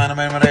anı şu an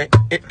benim de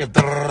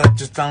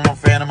cistan lo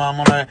fenim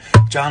amore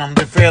canım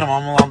de ferim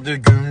amlam de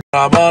gün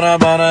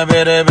bara bara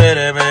bere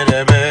bere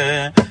bere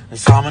be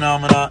samın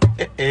amına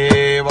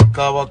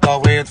vaka vaka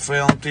wait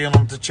film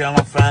tinum te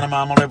channel fenim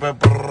amore be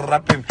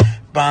rapim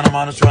benim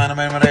anı şu an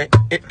benim de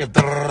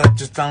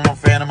cistan lo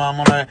fenim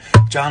amore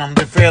canım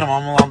de ferim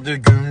amlam de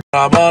gün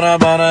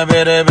bara bara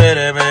bere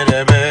bere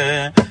bere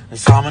be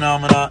samın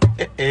amına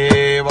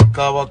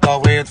vaka vaka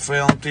wait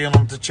film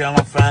tinum te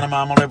channel fenim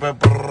amore be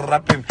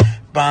rapim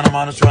benim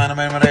anı şu an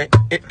benim de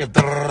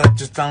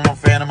cistan lo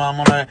fenim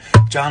amore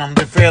canım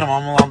de ferim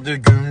amlam de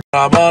gün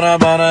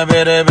bara bara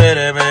bere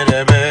bere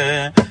bere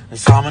be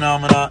samın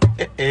amına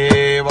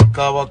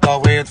vaka vaka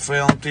wait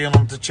film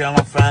tinum te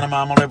channel fenim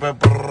amore be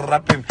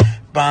rapim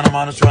benim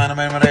anı şu an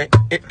benim de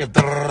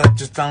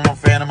cistan lo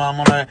fenim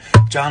amore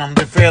canım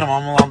de ferim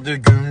amlam de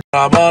gün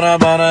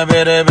bara bara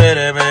bere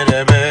bere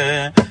bere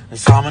be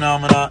samın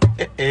amına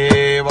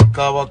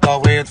vaka vaka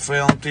wait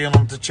film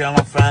tinum te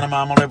channel fenim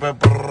amore be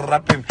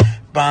rapim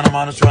benim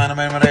anı şu an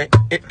benim de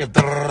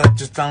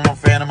cistan lo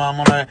fenim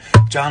amore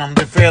canım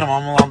de ferim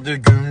amlam de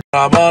gün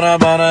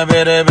bara bara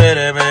bere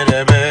bere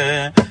bere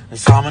be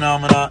samın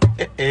amına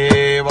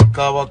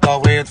vaka vaka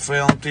wait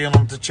film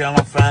tinum te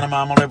channel fenim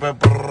amore be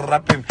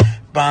rapim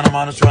benim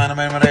anı şu an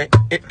benim de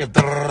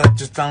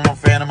cistan lo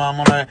fenim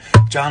amore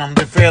canım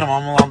de ferim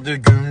amlam de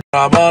gün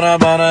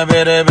bara bara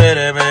bere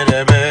bere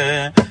bere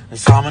be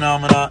samın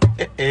amına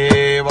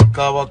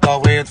vaka vaka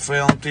wait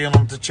film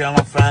tinum te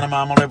channel fenim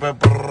amore be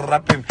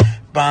rapim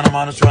benim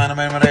anı şu an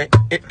benim de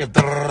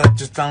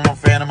cistan lo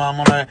fenim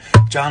amore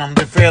canım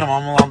de ferim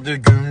amlam de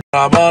gün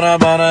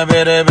bara bara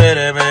bere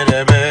bere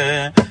bere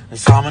be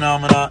samın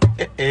amına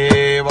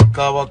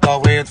vaka vaka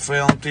wait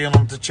film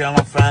tinum te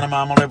channel fenim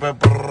amore be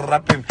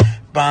rapim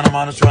benim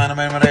anı şu an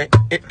benim de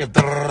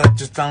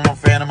cistan lo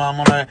fenim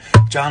amore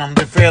canım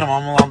de ferim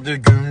amlam de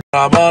gün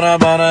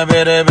bara bara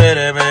bere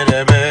bere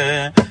bere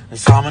be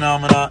samın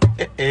amına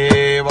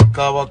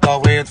vaka vaka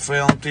wait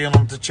film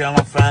tinum te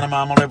channel fenim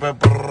amore be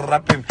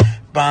rapim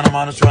benim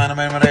anı şu an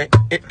benim de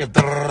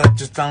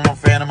cistan lo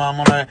fenim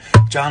amore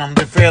canım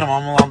de ferim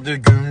amlam de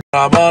gün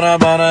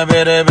bara bara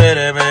bere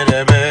bere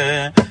bere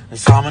be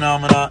samın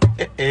amına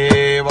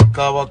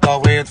vaka vaka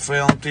wait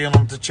film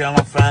tinum te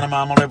channel fenim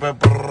amore be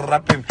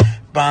rapim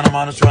benim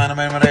anı şu an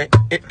benim de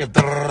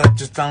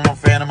cistan lo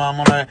fenim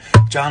amore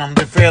canım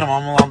de ferim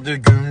amlam de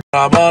gün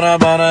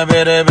bara bara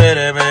bere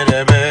bere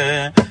bere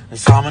be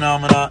samın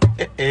amına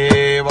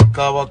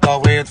vaka vaka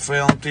wait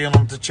film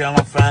tinum te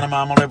channel fenim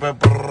amore be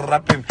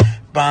rapim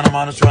benim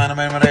anı şu an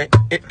benim de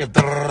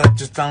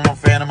cistan lo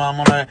fenim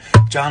amore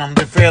canım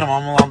de ferim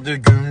amlam de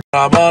gün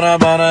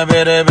bara bara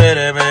bere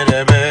bere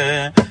bere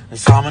be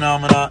samın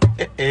amına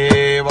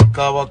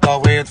vaka vaka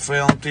wait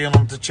film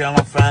tinum te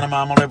channel fenim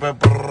amore be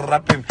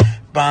rapim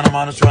benim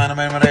anı şu an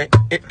benim de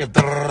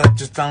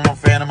cistan lo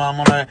fenim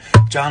amore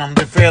canım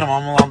de ferim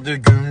amlam de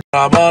gün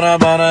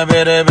bara bara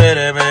bere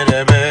bere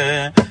bere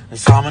be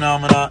samın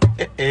amına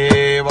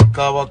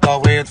vaka vaka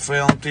wait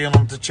film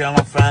tinum te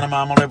channel fenim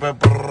amore be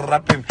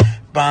rapim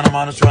benim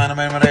anı şu an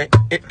benim de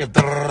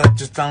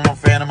cistan lo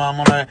fenim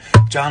amore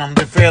canım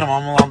de ferim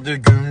amlam de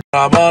gün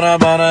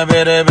bara bara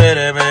bere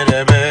bere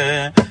bere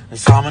be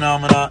samın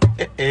amına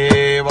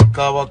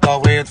vaka vaka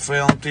wait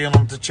film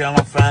tinum te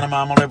channel fenim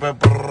amore be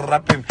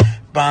rapim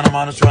benim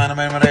anı şu an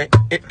benim de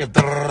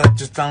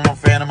cistan lo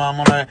fenim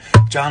amore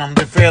canım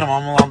de ferim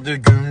amlam de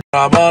gün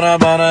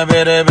bara bara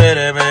bere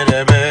bere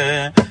bere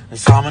be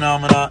samın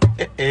amına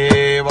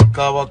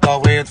vaka vaka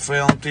wait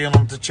film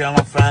tinum te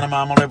channel fenim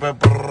amore be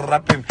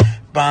rapim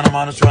benim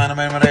anı şu an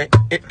benim de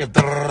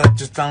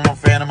cistan lo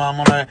fenim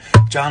amore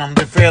canım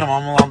de ferim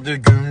amlam de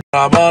gün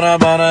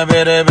bara bara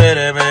bere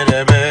bere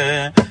bere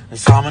be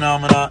samın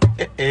amına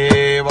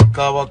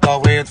vaka vaka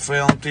wait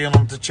film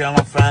tinum te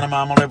channel fenim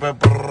amore be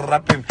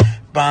rapim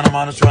benim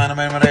anı şu an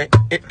benim de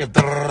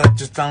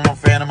cistan lo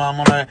fenim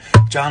amore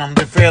canım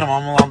de ferim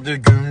amlam de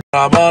gün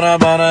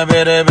bara bara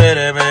bere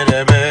bere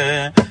bere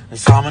be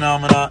samın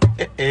amına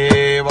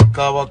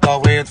vaka vaka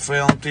wait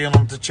film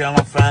tinum te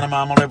channel fenim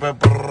amore be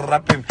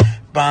rapim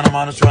benim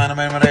anı şu an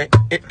benim de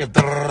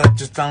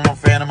cistan lo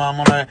fenim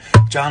amore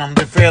canım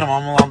de ferim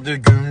amlam de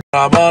gün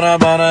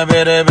bara bara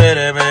bere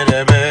bere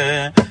bere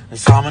be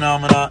samın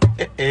amına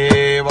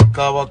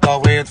vaka vaka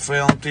wait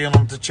film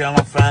tinum te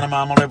channel fenim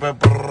amore be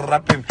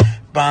rapim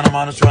benim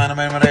anı şu an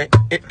benim de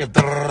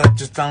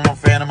cistan lo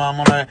fenim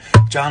amore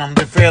canım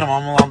de ferim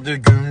amlam de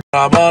gün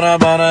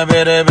bara bara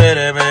bere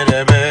bere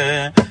bere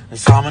be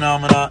samın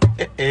amına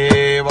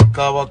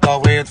vaka vaka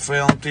wait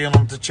film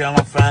tinum te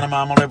channel fenim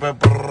amore be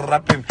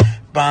rapim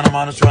benim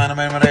anı şu an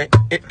benim de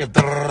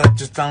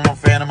cistan lo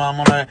fenim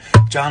amore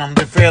canım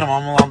de ferim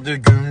amlam de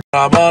gün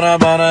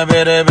bara bara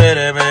bere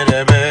bere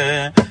bere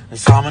be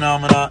samın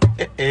amına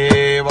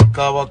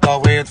vaka vaka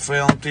wait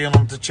film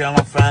tinum te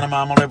channel fenim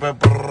amore be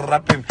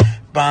rapim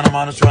benim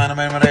anı şu an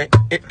benim de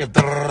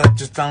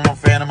cistan lo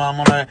fenim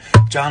amore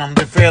canım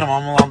de ferim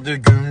amlam de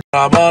gün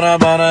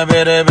bara bara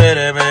bere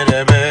bere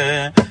bere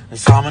be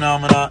samın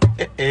amına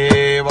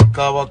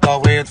vaka vaka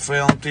wait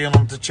film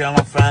tinum te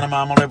channel fenim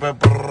amore be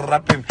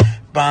rapim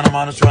Benim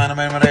anı şu an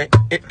benim de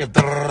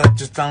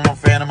cistan lo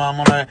fenim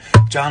amore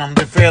canım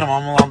de ferim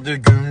amlam de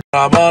gün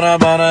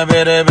bara bara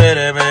bere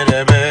bere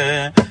bere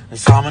be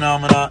samin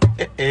amra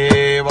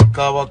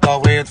vaka vaka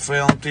wait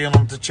film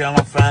tinum te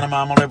channel fenim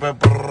amore be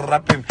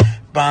rapim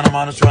benim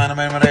anı şu an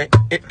benim de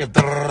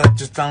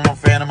cistan lo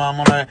fenim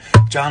amore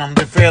canım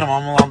de ferim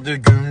amlam de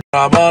gün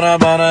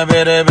bara bara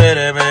bere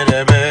bere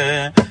bere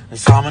be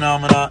samin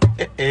amra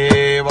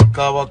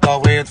vaka vaka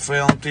wait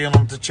film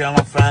tinum te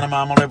channel fenim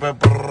amore be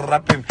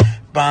rapim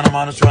benim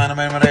anı şu an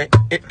benim de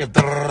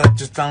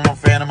cistan lo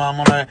fenim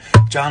amore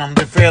canım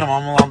de ferim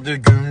amlam de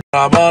gün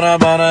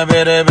bara bara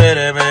bere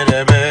bere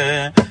bere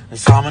be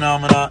samin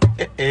amra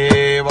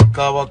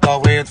vaka vaka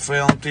wait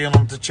film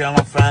tinum te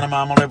channel fenim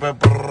amore be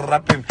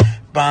rapim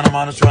benim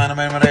anı şu an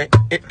benim de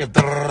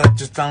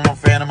cistan lo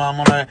fenim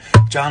amore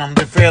canım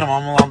de ferim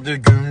amlam de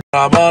gün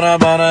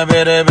bara bara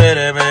bere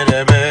bere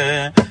bere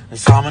be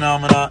samin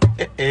amra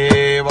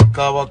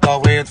vaka vaka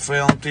wait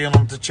film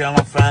tinum te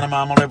channel fenim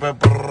amore be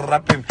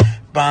rapim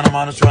benim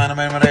anı şu an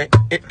benim de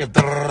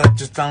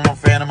cistan lo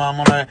fenim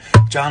amore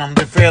canım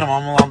de ferim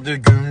amlam de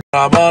gün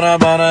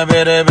bara bara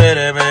bere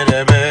bere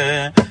bere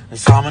be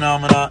samin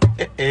amra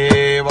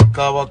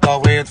vaka vaka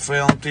wait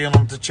film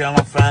tinum te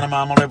channel fenim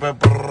amore be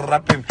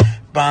rapim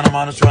benim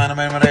anı şu an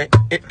benim de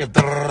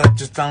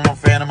cistan lo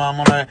fenim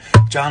amore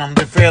canım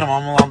de ferim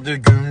amlam de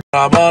gün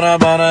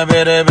bara bara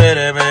bere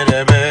bere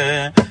bere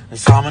be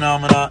samin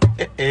amra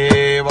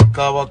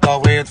vaka vaka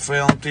wait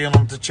film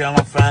tinum te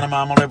channel fenim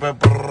amore be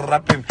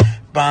rapim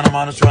benim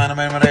anı şu an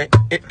benim de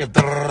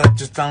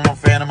cistan lo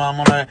fenim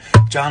amore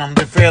canım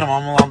de ferim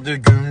amlam de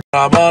gün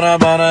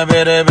bara bara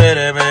bere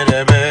bere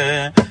bere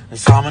be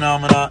samin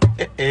amra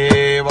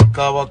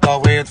vaka vaka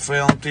wait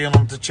film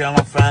tinum te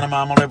channel fenim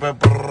amore be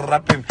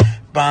rapim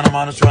benim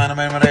anı şu an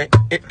benim de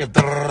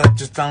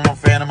cistan lo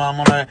fenim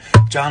amore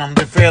canım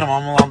de ferim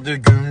amlam de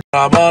gün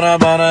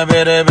bara bara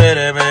bere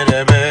bere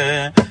bere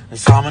be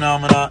samin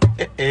amra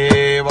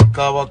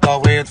vaka vaka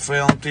wait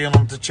film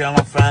tinum te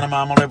channel fenim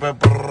amore be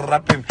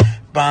rapim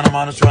benim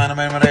anı şu an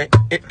benim de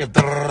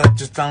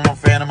cistan lo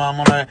fenim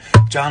amore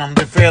canım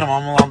de ferim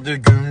amlam de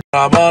gün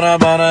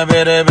bara bara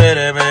bere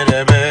bere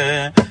bere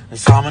be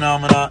samin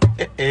amra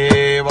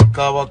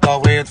vaka vaka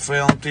wait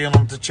film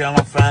tinum te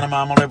channel fenim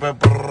amore be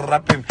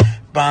rapim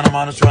benim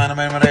anı şu an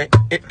benim de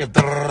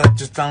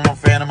cistan lo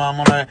fenim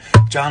amore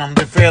canım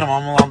de ferim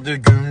amlam de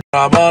gün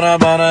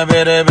bara bara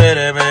bere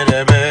bere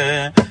bere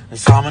be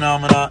samin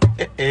amra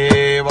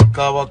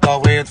vaka vaka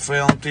wait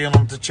film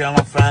tinum te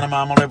channel fenim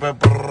amore be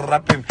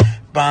rapim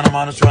benim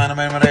anı şu an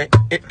benim de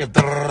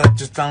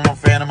cistan lo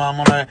fenim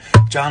amore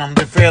canım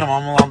de ferim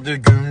amlam de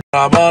gün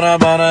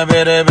bara bara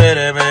bere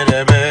bere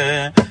bere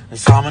be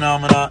samin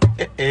amra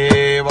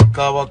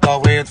vaka vaka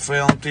wait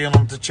film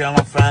tinum te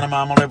channel fenim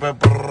amore be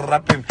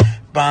rapim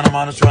benim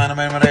anı şu an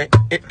benim de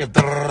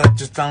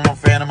cistan lo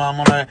fenim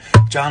amore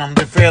canım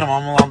de ferim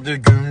amlam de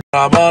gün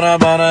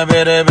bara bara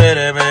bere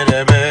bere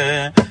bere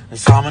be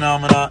samin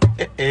amra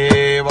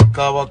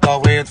vaka vaka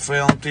wait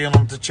film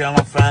tinum te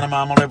channel fenim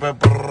amore be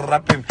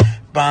rapim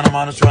benim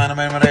anı şu an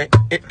benim de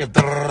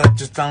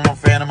cistan lo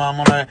fenim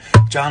amore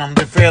canım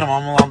de ferim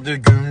amlam de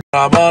gün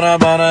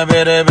bara bara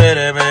bere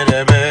bere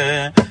bere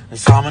be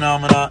samin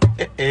amra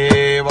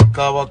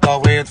vaka vaka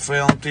wait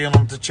film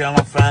tinum te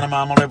channel fenim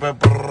amore be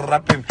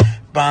rapim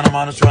benim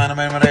anı şu an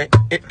benim de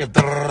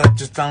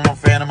cistan lo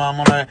fenim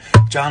amore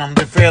canım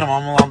de ferim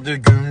amlam de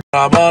gün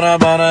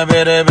bara bara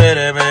bere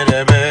bere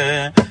bere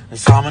be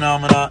samin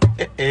amra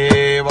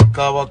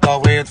vaka vaka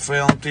wait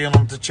film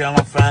tinum te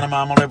channel fenim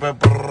amore be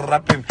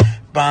rapim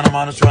benim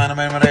anı şu an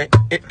benim de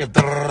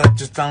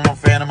cistan lo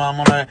fenim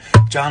amore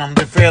canım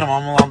de ferim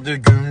amlam de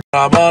gün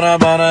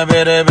bara bara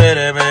bere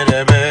bere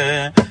bere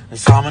be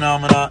samin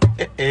amra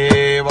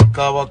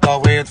vaka vaka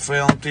wait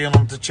film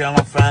tinum te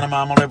channel fenim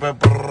amore be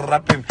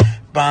rapim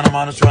benim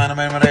anı şu an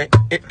benim de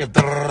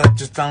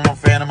cistan lo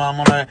fenim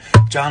amore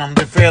canım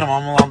de ferim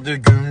amlam de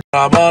gün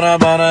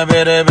bara bara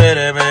bere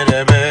bere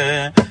bere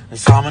be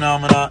samin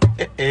amra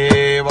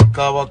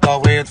vaka vaka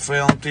wait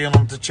film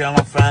tinum te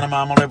channel fenim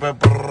amore be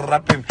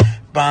rapim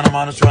benim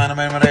anı şu an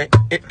benim de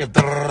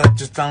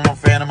cistan lo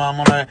fenim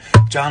amore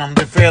canım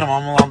de ferim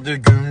amlam de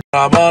gün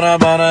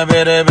bara bara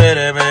bere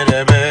bere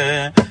bere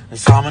be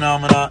samin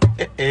amra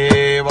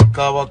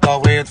vaka vaka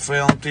wait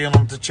film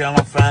tinum te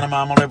channel fenim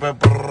amore be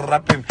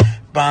rapim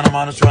benim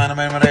anı şu an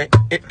benim de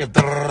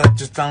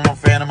cistan lo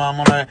fenim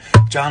amore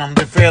canım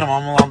de ferim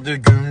amlam de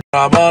gün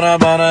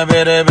bara bara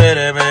bere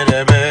bere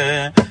bere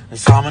be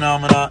samin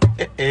amra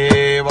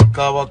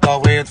vaka vaka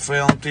wait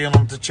film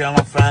tinum te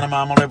channel fenim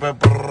amore be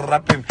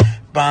rapim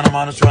benim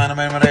anı şu an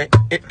benim de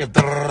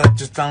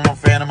cistan lo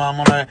fenim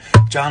amore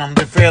canım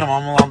de ferim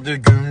amlam de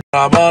gün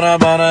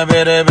bara bara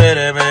bere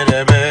bere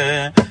bere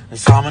be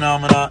samin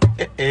amra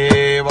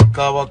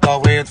vaka vaka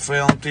wait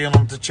film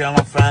tinum te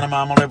channel fenim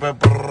amore be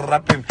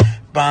rapim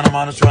benim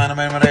anı şu an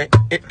benim de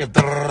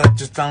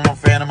cistan lo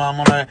fenim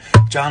amore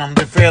canım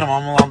de ferim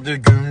amlam de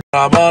gün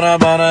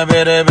bara bara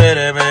bere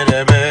bere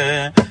bere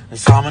be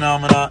samin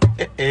amra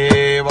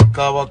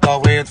vaka vaka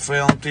wait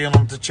film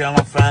tinum te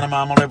channel fenim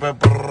amore be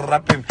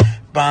rapim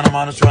Bana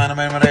bana şu an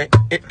benim re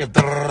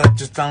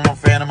cistan lo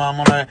fen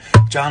mamure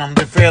canım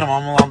de fer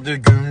mamam de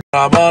gün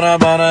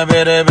bara bara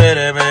bere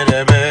bere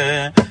bere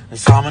be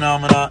samına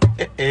amına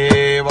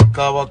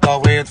vaka vaka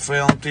wait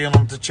film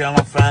tinum te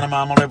channel fen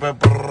mamure be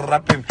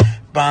rapim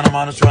bana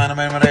bana şu an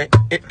benim re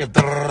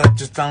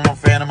cistan lo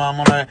fen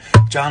mamure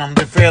canım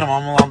de fer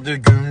mamam de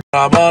gün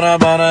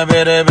bara bara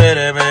bere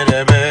bere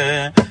bere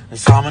be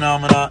samına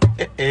amına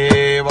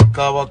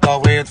vaka vaka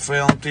wait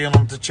film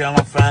tinum te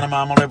channel fen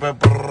mamure be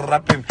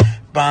rapim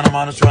bana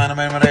bana şu an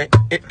benim re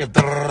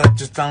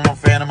cistan lo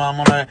fen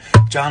mamure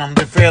canım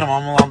de fer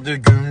mamam de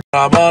gün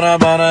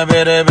bara bara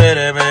bere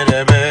bere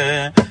bere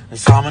be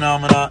samına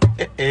amına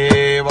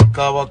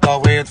vaka vaka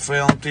wait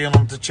film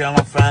tinum te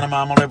channel fen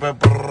mamure be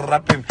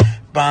rapim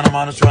bana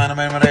bana şu an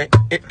benim re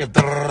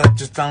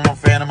cistan lo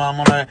fen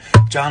mamure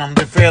canım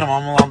de fer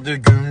mamam de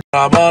gün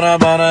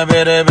bara bara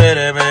bere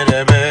bere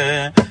bere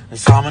be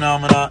samına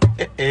amına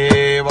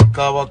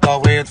vaka vaka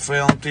wait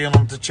film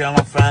tinum te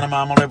channel fen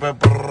mamure be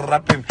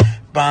rapim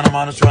bana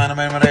bana şu an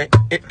benim re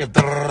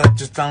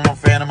cistan lo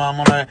fen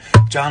mamure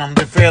canım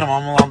de fer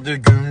mamam de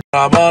gün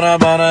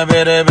bara bara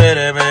bere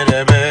bere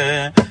bere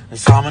be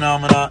samına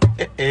amına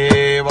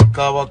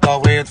vaka vaka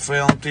wait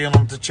film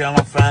tinum te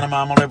channel fen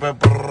mamure be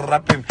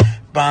rapim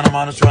bana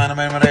bana şu an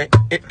benim re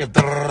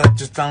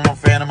cistan lo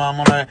fen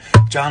mamure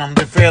canım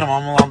de fer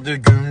mamam de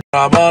gün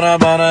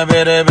bara bara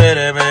bere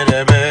bere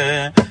bere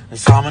be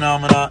samına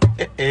amına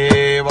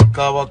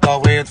vaka vaka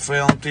wait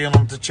film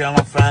tinum te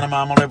channel fen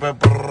mamure be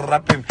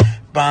rapim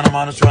bana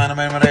bana şu an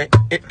benim re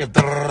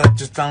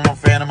cistan lo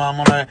fen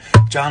mamure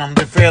canım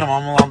de fer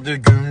mamam de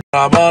gün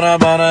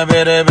bara bara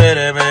bere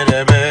bere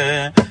bere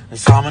be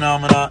samına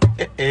amına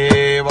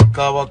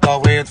vaka vaka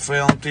wait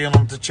film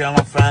tinum te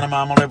channel fen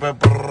mamure be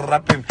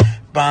rapim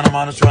bana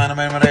bana şu an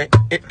benim re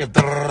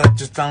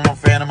cistan lo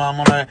fen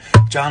mamure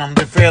canım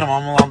de fer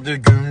mamam de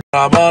gün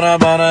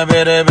bara bara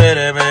bere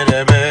bere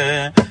bere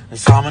be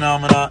samına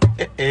amına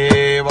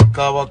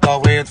vaka vaka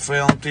wait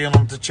film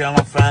tinum te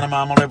channel fen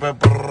mamure be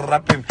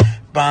rapim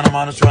bana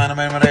bana şu an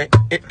benim re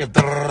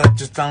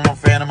cistan lo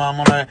fen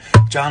mamure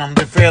canım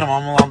de fer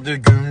mamam de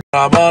gün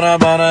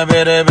bara bara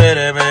bere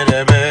bere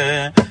bere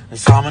be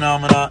samına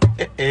amına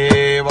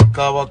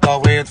vaka vaka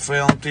wait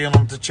film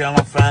tinum te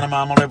channel fen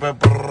mamure be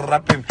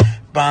rapim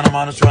bana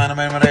bana şu an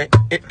benim re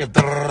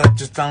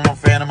cistan lo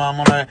fen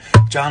mamure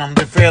canım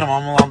de fer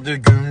mamam de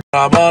gün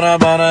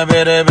bara bara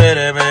bere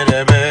bere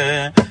bere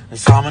be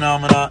samına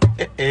amına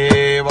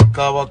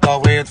vaka vaka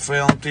wait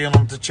film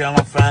tinum te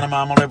channel fen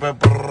mamure be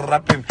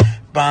rapim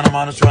bana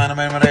bana şu an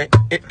benim re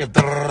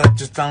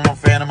cistan lo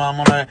fen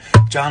mamure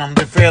canım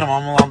de fer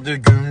mamam de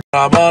gün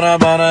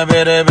bara bara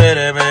bere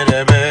bere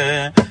bere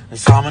be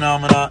samına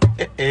amına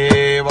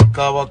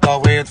vaka vaka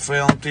wait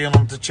film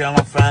tinum te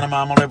channel fen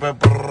mamure be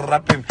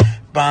rapim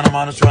bana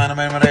bana şu an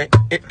benim re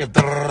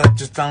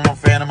cistan lo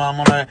fen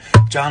mamure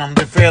canım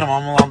de fer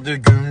mamam de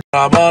gün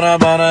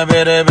bara bara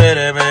bere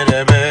bere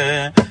bere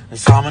be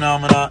samına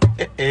amına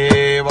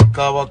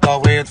vaka vaka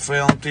wait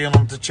film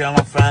tinum te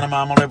channel fen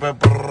mamure be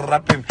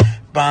rapim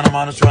bana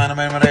bana şu an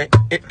benim re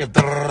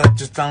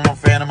cistan lo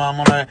fen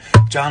mamure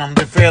canım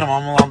de fer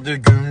mamam de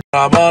gün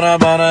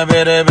bara bara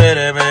bere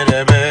bere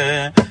bere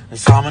be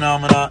samına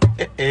amına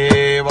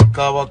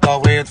vaka vaka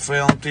wait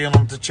film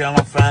tinum te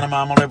channel fen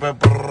mamure be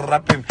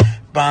rapim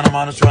bana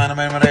bana şu an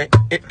benim re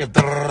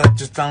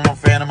cistan lo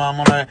fen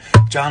mamure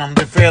canım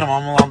de fer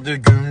mamam de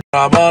gün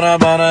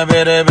bara bara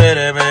bere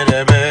bere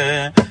bere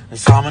be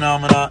samına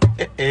amına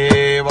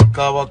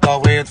vaka vaka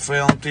wait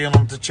film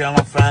tinum te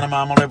channel fen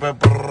mamure be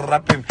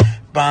rapim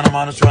bana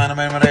bana şu an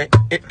benim re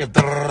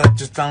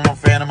cistan lo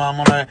fen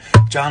mamure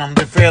canım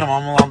de fer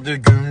mamam de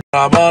gün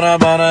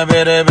bara bara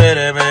bere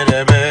bere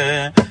bere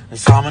be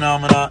samına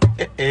amına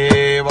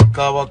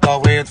vaka vaka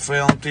wait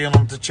film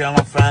tinum te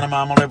channel fen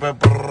mamure be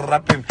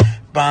rapim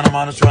bana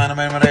bana şu an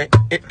benim re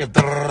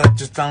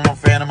cistan lo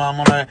fen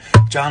mamure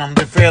canım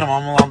de fer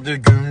mamam de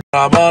gün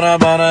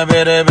bara bara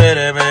bere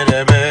bere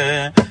bere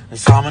be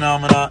samına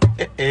amına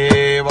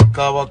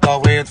vaka vaka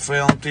wait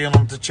film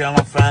tinum te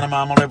channel fen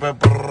mamure be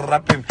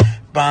rapim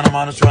bana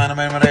bana şu an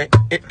benim re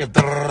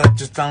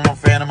cistan lo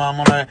fen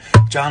mamure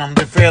canım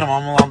de fer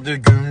mamam de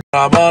gün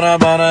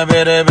bara bara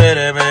bere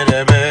bere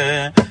bere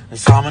be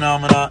samına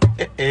amına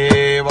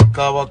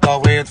vaka vaka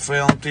wait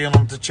film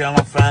tinum te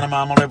channel fen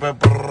mamure be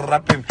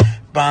rapim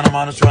bana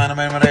bana şu an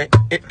benim re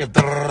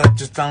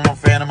cistan lo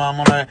fen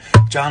mamure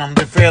canım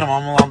de fer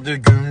mamam de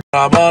gün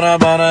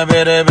bara bara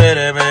bere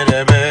bere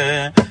bere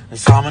be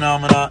samına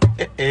amına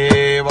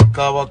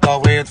vaka vaka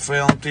wait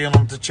film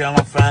tinum te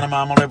channel fen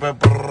mamure be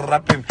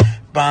rapim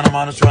bana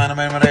bana şu an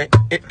benim re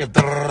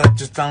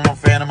cistan lo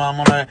fen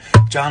mamure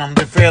canım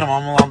de fer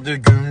mamam de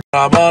gün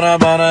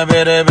bara bara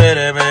bere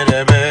bere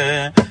bere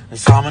be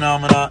samına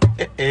amına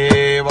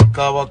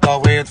vaka vaka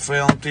wait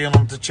film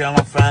tinum te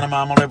channel fen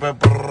mamure be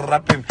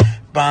rapim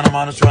bana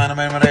bana şu an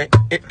benim re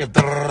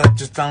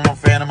cistan lo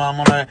fen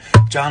mamure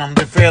canım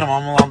de fer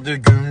mamam de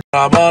gün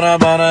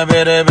bara bara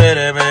bere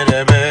bere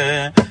bere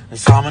be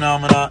samına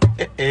amına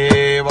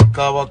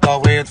vaka vaka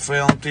wait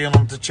film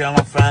tinum te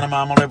channel fen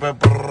mamure be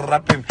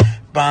rapim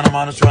Benim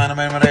anı şu an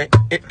benim de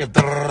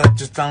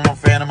cistan lo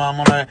fenim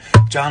amore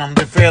canım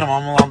de ferim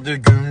amlam de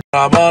gün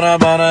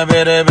bara bara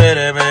bere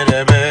bere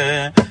bere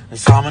be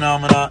samın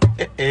amına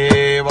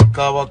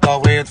vaka vaka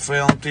wait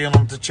film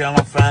tinum te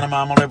channel fenim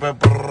amore be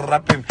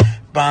rapim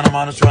benim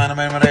anı şu an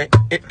benim de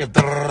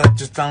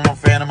cistan lo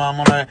fenim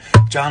amore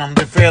canım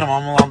de ferim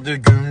amlam de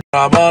gün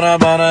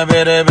bara bara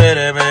bere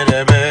bere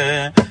bere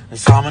be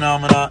samın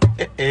amına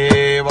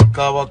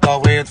vaka vaka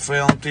wait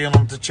film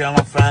tinum te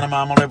channel fenim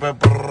amore be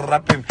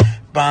rapim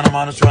benim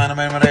anı şu an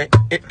benim de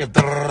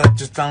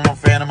cistan lo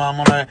fenim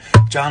amore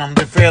canım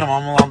de ferim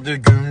amlam de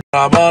gün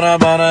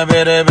bara bara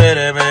bere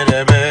bere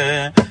bere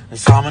be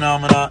samın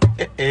amına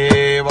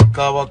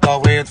vaka vaka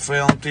wait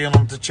film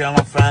tinum te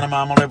channel fenim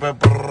amore be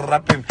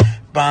rapim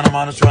benim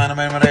anı şu an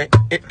benim de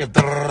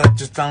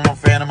cistan lo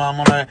fenim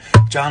amore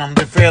canım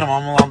de ferim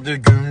amlam de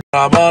gün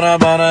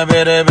bara bara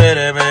bere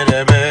bere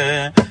bere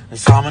be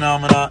samın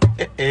amına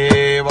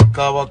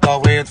vaka vaka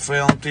wait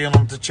film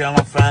tinum te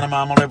channel fenim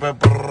amore be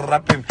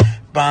rapim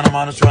benim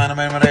anı şu an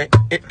benim de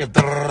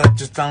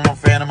cistan lo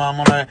fenim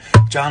amore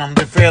canım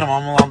de ferim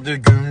amlam de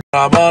gün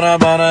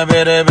bara bara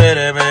bere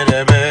bere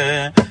bere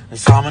be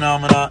samın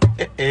amına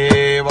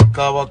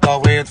vaka vaka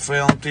wait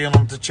film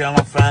tinum te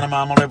channel fenim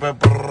amore be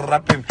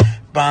rapim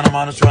benim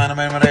anı şu an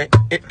benim de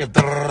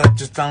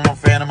cistan lo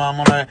fenim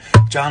amore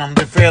canım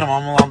de ferim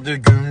amlam de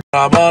gün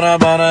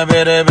bara bara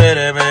bere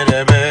bere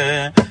bere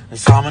be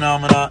samın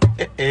amına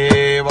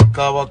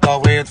vaka vaka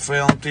wait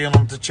film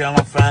tinum te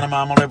channel fenim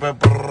amore be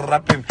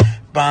rapim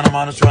benim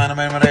anı şu an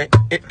benim de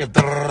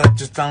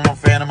cistan lo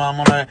fenim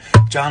amore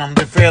canım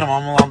de ferim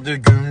amlam de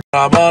gün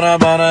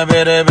bara bara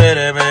bere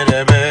bere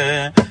bere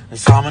be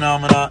samın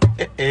amına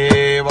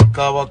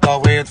vaka vaka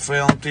wait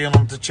film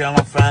tinum te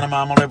channel fenim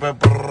amore be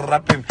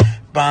rapim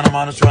benim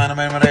anı şu an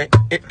benim de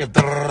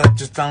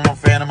cistan lo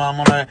fenim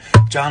amore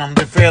canım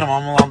de ferim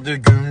amlam de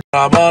gün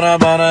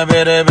bara bara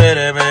bere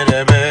bere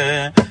bere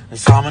be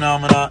samın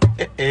amına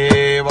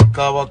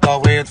vaka vaka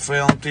wait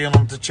film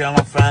tinum te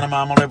channel fenim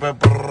amore be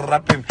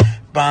rapim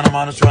benim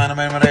anı şu an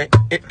benim de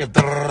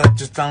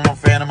cistan lo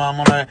fenim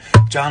amore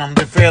canım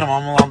de ferim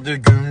amlam de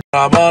gün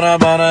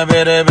bara bara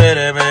bere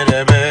bere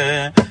bere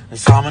be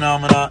samın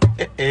amına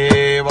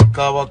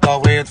vaka vaka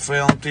wait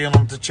film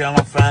tinum te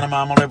channel fenim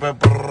amore be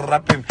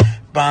rapim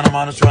benim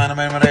anı şu an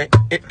benim de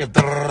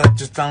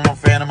cistan lo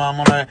fenim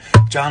amore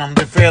canım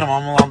de ferim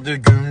amlam de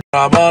gün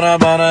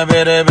bara bara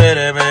bere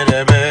bere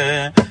bere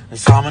be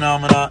samın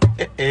amına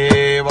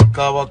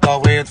vaka vaka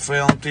wait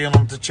film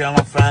tinum te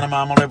channel fenim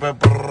amore be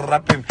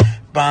rapim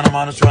benim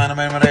anı şu an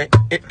benim de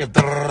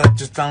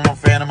cistan lo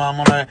fenim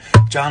amore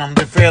canım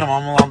de ferim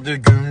amlam de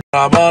gün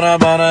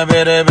bara bara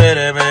bere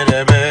bere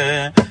bere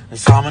be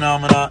samın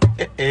amına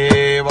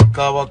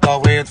vaka vaka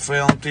wait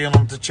film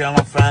tinum te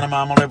channel fenim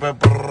amore be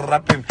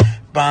rapim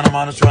benim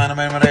anı şu an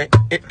benim de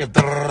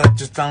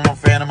cistan lo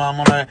fenim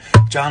amore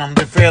canım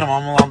de ferim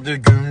amlam de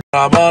gün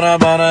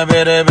bara bara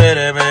bere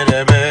bere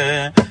bere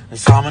be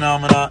samın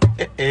amına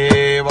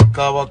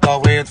vaka vaka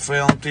wait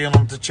film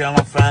tinum te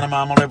channel fenim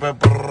amore be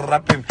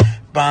rapim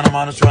benim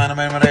anı şu an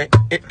benim de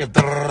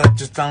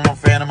cistan lo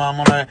fenim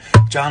amore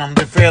canım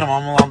de ferim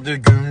amlam de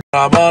gün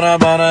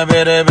bara bara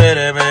bere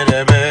bere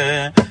bere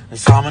be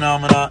samın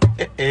amına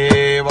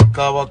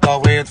vaka vaka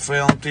wait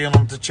film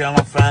tinum te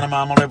channel fenim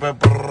amore be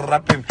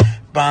rapim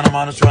benim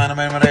anı şu an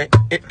benim de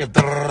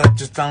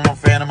cistan lo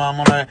fenim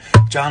amore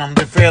canım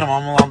de ferim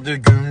amlam de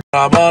gün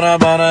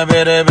bara bara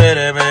bere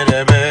bere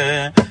bere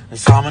be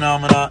samın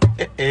amına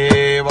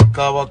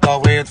vaka vaka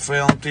wait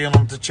film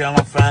tinum te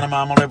channel fenim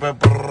amore be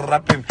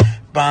rapim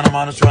benim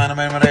anı şu an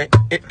benim de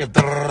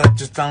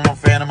cistan lo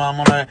fenim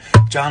amore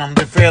canım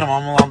de ferim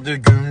amlam de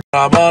gün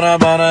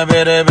bara bara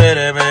bere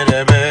bere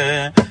bere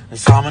be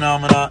samın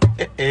amına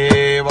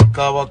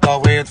vaka vaka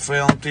wait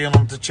film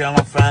tinum te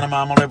channel fenim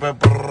amore be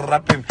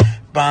rapim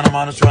benim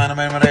anı şu an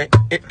benim de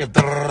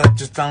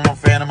cistan lo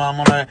fenim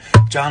amore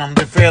canım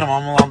de ferim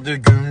amlam de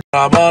gün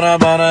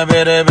bara bara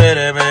bere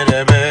bere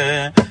bere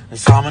be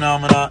samın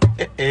amına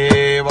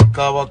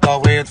vaka vaka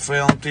wait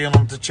film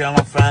tinum te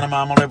channel fenim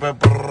amore be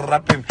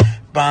rapim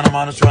benim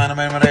anı şu an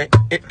benim de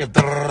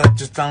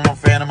cistan lo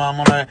fenim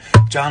amore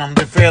canım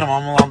de ferim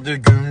amlam de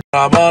gün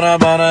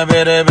bara bara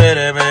bere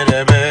bere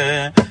bere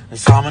be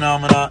samın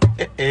amına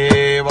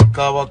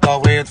vaka vaka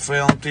wait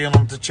film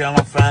tinum te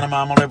channel fenim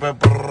amore be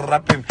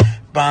rapim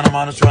benim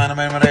anı şu an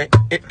benim de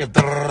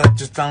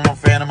cistan lo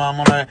fenim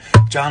amore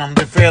canım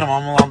de ferim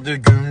amlam de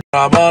gün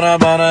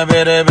bara bara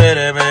bere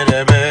bere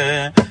bere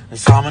be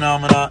samın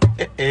amına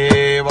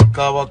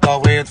vaka vaka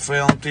wait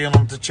film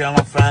tinum te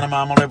channel fenim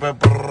amore be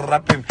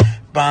rapim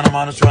benim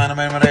anı şu an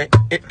benim de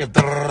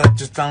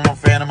cistan lo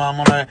fenim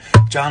amore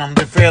canım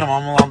de ferim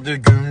amlam de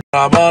gün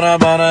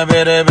bara bara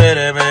bere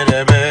bere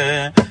bere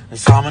be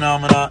samın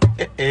amına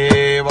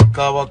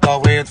vaka vaka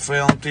wait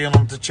film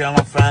tinum te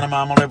channel fenim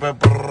amore be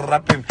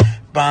rapim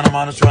benim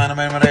anı şu an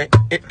benim de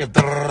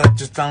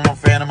cistan lo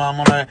fenim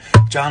amore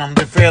canım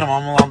de ferim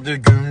amlam de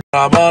gün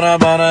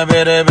bara bara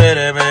bere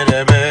bere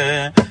bere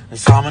be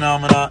samın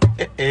amına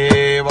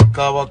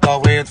vaka vaka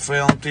wait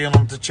film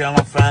tinum te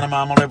channel fenim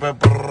amore be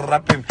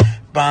rapim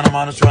Benim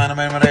anı şu an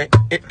benim de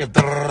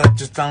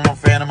cistan lo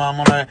fenim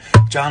amore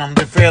canım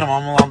de ferim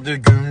amlam de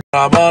gün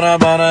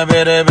bara bara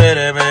bere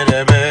bere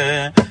bere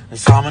be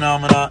samın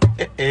amına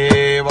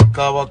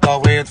vaka vaka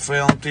wait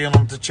film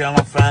tinum te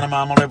channel fenim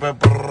amore be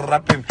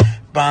rapim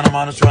benim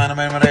anı şu an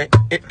benim de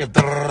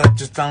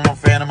cistan lo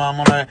fenim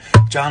amore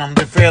canım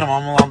de ferim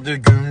amlam de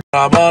gün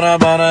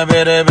bara bara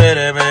bere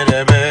bere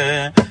bere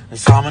be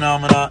samın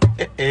amına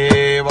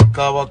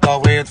vaka vaka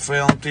wait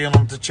film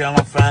tinum te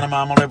channel fenim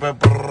amore be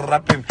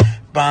rapim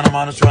benim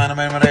anı şu an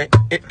benim de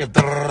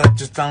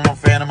cistan lo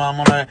fenim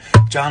amore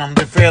canım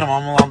de ferim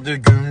amlam de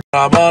gün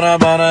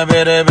bara bara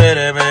bere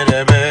bere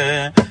bere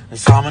be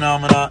samın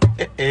amına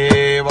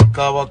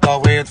vaka vaka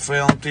wait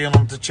film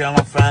tinum te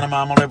channel fenim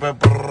amore be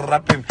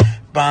rapim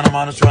benim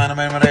anı şu an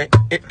benim de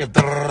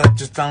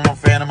cistan lo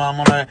fenim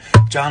amore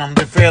canım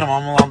de ferim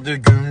amlam de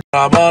gün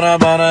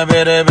bara bara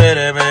bere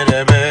bere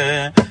bere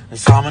be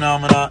samın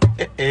amına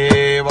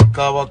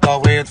vaka vaka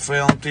wait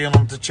film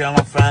tinum te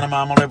channel fenim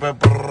amore be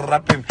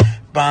rapim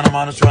benim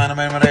anı şu an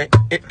benim de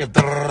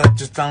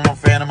cistan lo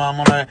fenim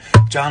amore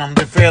canım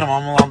de ferim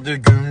amlam de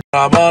gün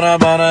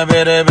bara bara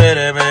bere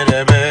bere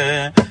bere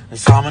be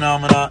samın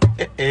amına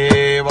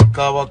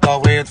vaka vaka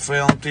wait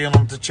film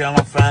tinum te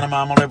channel fenim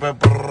amore be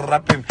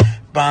rapim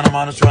benim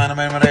anı şu an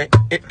benim de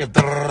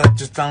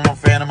cistan lo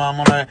fenim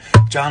amore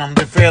canım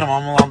de ferim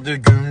amlam de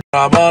gün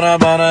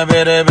bara bara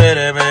bere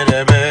bere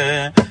bere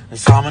be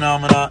samın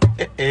amına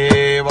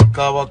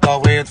vaka vaka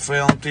wait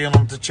film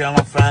tinum te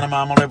channel fenim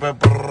amore be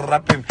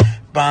rapim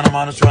benim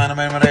anı şu an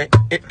benim de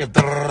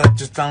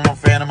cistan lo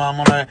fenim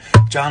amore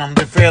canım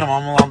de ferim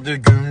amlam de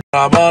gün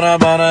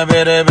bara bara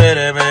bere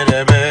bere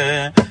bere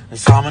be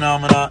samın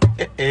amına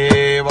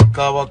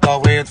vaka vaka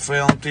wait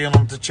film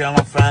tinum te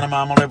channel fenim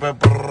amore be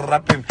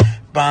rapim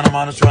benim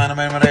anı şu an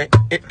benim de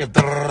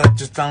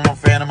cistan lo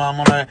fenim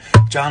amore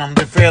canım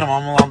de ferim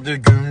amlam de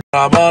gün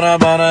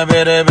bara bara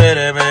bere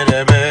bere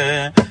bere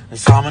be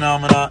samın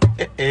amına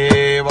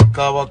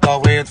vaka vaka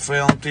wait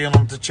film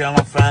tinum te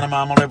channel fenim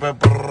amore be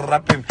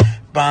rapim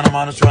benim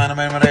anı şu an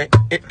benim de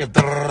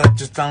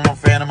cistan lo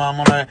fenim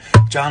amore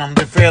canım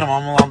de ferim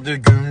amlam de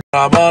gün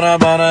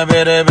bara bara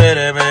bere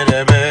bere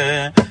bere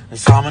be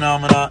samın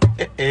amına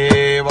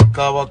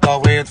vaka vaka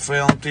wait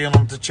film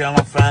tinum te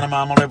channel fenim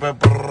amore be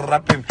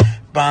rapim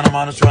benim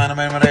anı şu an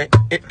benim de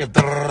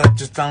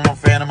cistan lo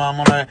fenim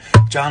amore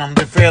canım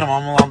de ferim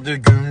amlam de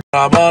gün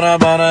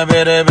bara bara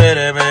bere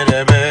bere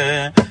bere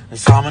be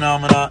samın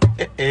amına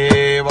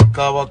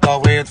vaka vaka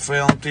wait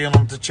film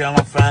tinum te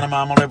channel fenim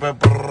amore be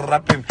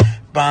rapim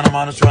benim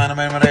anı şu an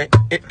benim de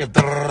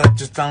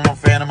cistan lo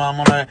fenim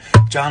amore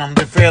canım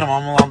de ferim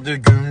amlam de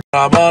gün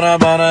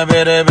bara bara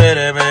bere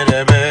bere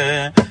bere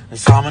be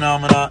samın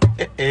amına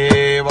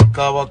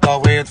vaka vaka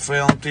wait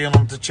film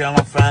tinum te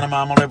channel fenim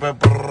amore be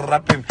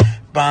rapim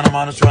benim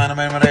anı şu an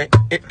benim de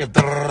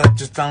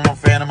cistan lo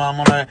fenim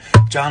amore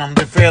canım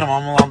de ferim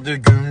amlam de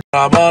gün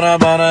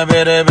bara bara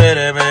bere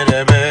bere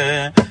bere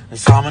be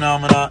samın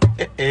amına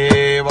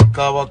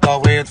vaka vaka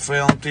wait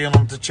film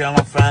tinum te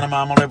channel fenim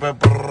amore be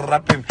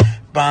rapim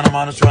benim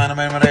anı şu an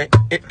benim de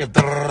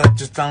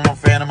cistan lo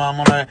fenim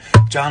amore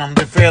canım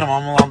de ferim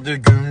amlam de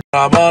gün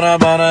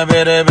bara bara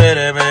bere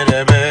bere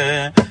bere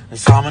be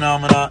samın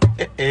amına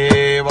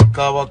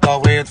vaka vaka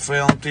wait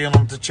film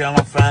tinum te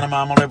channel fenim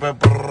amore be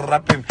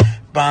rapim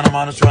benim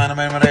anı şu an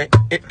benim de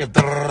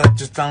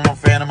cistan lo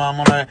fenim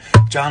amore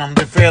canım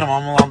de ferim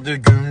amlam de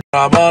gün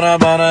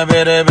bara bara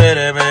bere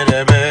bere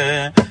bere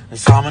be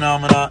samın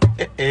amına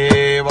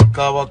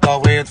vaka vaka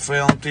wait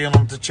film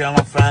tinum te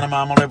channel fenim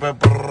amore be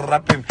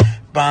rapim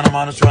benim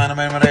anı şu an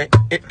benim de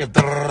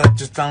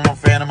cistan lo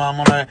fenim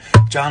amore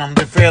canım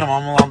de ferim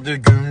amlam de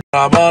gün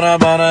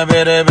bara bara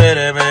bere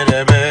bere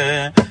bere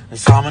be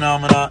samın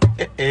amına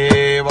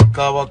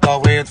vaka vaka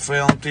wait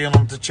film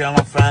tinum te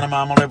channel fenim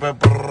amore be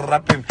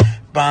rapim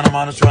benim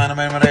anı şu an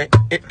benim de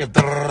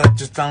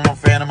cistan lo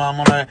fenim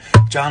amore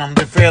canım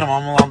de ferim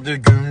amlam de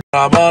gün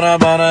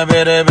bara bara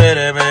bere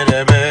bere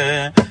bere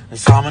be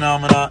samın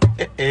amına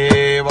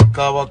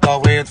vaka vaka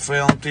wait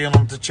film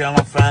tinum te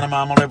channel fenim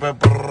amore be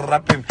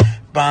rapim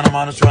benim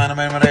anı şu an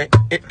benim de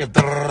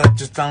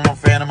cistan lo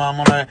fenim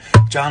amore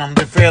canım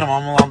de ferim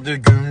amlam de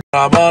gün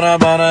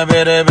bara bara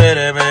bere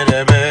bere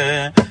bere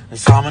be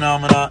samın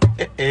amına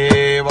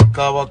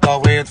vaka vaka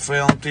wait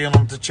film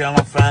tinum te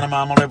channel fenim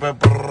amore be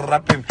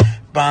rapim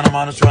benim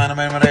anı şu an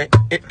benim de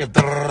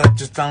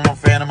cistan lo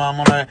fenim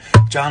amore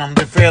canım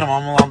de ferim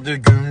amlam de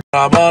gün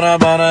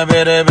bara bara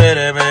bere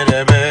bere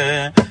bere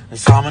be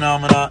samın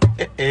amına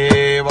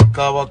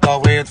vaka vaka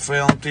wait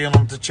film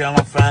tinum te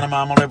channel fenim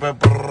amore be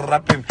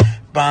rapim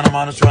benim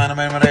anı şu an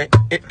benim de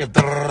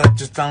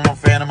cistan lo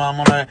fenim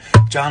amore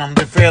canım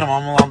de ferim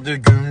amlam de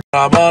gün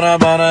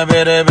bara bara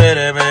bere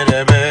bere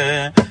bere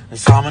be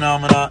samın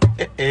amına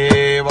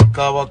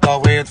vaka vaka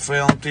wait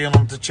film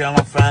tinum te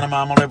channel fenim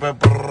amore be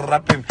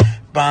rapim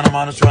benim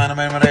anı şu an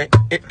benim de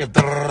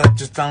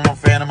cistan lo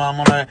fenim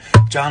amore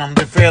canım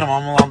de ferim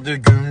amlam de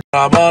gün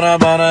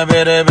bara bara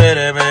bere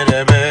bere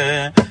bere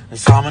be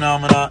samın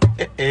amına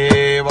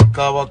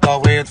vaka vaka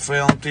wait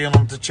film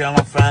tinum te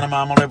channel fenim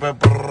amore be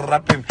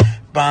rapim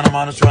Benim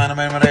anı şu an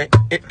benim de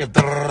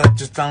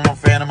cistan lo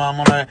fenim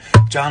amore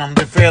canım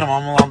de ferim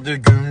amlam de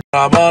gün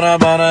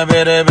bara bara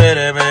bere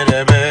bere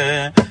bere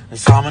be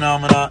samın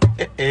amına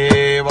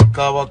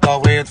vaka vaka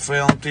wait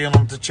film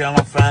tinum te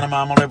channel fenim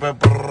amore be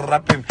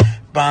rapim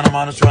benim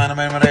anı şu an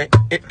benim de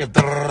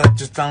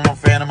cistan lo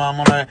fenim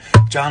amore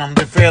canım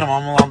de ferim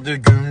amlam de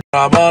gün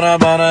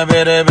bara bara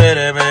bere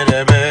bere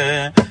bere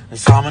be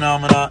samın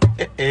amına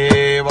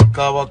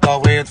vaka vaka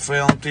wait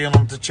film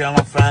tinum te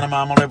channel fenim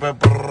amore be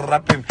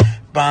rapim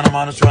benim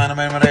anı şu an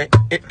benim de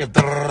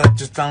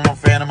cistan lo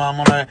fenim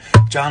amore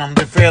canım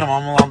de ferim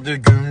amlam de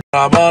gün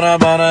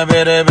bara bara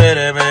bere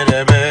bere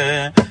bere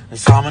be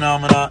samın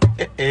amına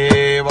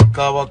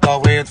vaka vaka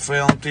wait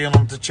film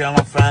tinum te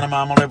channel fenim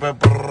amore be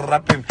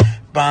rapim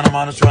benim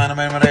anı şu an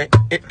benim de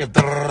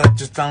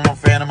cistan lo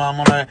fenim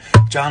amore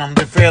canım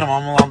de ferim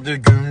amlam de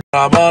gün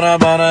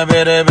bara bara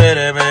bere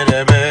bere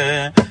bere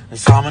be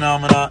samın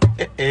amına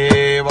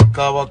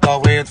vaka vaka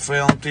wait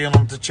film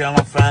tinum te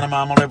channel fenim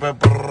amore be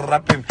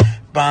rapim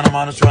benim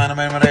anı şu an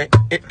benim de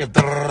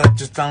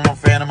cistan lo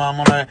fenim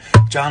amore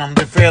canım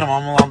de ferim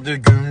amlam de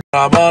gün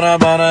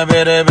bara bara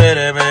bere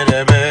bere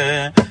bere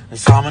be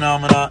samın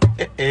amına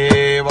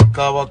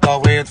vaka vaka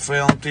wait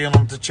film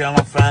tinum te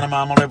channel fenim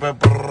amore be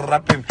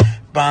rapim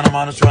benim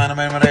anı şu an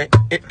benim de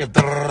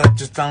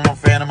cistan lo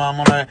fenim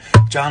amore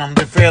canım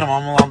de ferim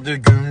amlam de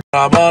gün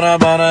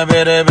bara bara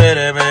bere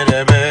bere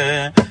bere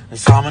be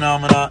samın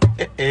amına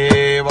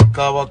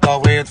vaka vaka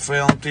wait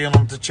film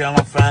tinum te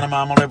channel fenim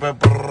amore be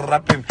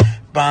rapim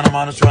benim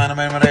anı şu an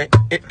benim de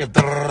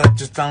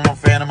cistan lo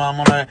fenim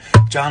amore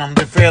canım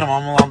de ferim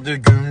amlam de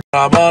gün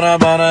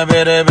bara bara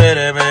bere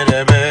bere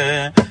bere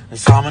be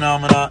samın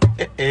amına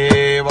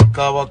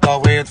vaka vaka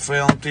wait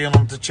film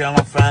tinum te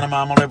channel fenim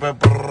amore be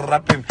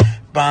rapim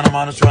benim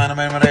anı şu an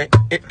benim de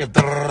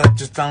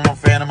cistan lo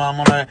fenim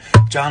amore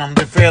canım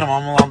de ferim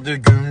amlam de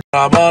gün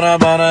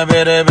bara bara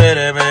bere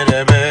bere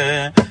bere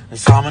be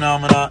samın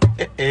amına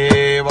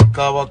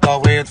vaka vaka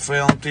wait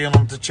film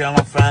tinum te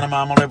channel fenim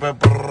amore be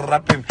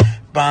rapim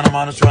benim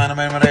anı şu an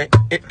benim de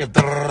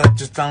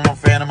cistan lo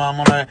fenim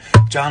amore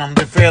canım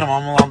de ferim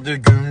amlam de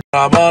gün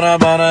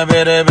bara bara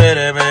bere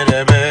bere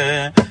bere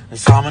be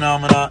samın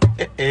amına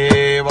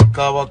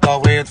vaka vaka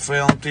wait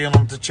film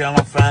tinum te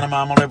channel fenim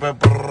amore be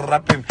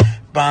rapim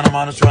benim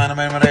anı şu an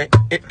benim de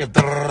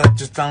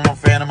cistan lo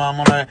fenim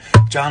amore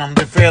canım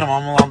de ferim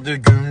amlam de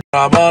gün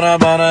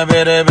bara bara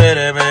bere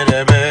bere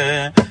bere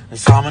be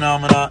samın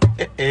amına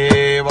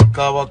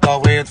vaka vaka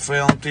wait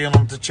film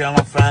tinum te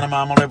channel fenim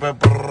amore be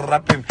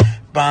rapim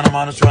benim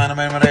anı şu an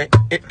benim de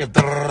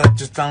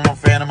cistan lo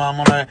fenim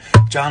amore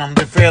canım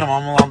de ferim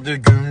amlam de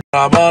gün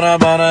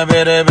bara bara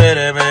bere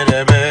bere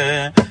bere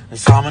be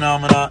samın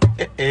amına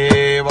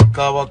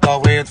vaka vaka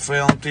wait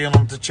film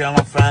tinum te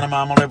channel fenim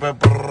amore be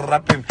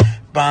rapim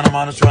benim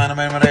anı şu an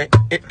benim de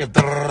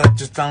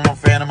cistan lo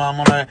fenim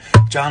amore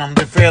canım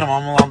de ferim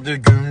amlam de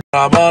gün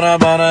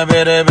bara bara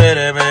bere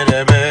bere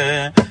bere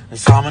be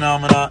samın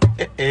amına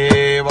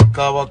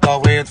vaka vaka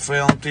wait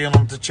film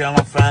tinum te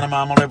channel fenim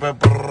amore be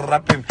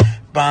rapim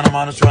benim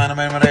anı şu an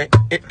benim de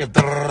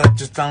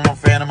cistan lo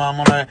fenim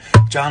amore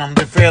canım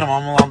de ferim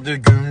amlam de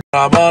gün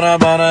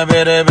bara bara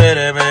bere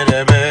bere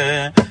bere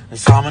be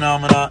samın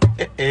amına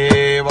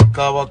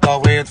vaka vaka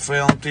wait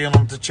film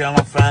tinum te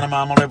channel fenim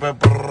amore be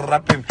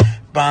rapim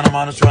benim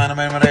anı şu an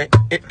benim de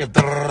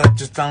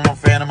cistan lo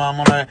fenim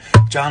amore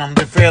canım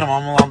de ferim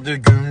amlam de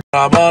gün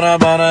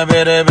bara bara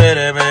bere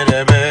bere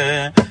bere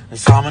be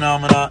samın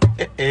amına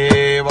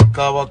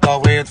vaka vaka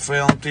wait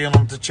film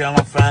tinum te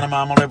channel fenim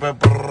amore be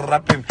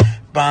rapim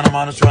benim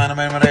anı şu an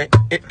benim de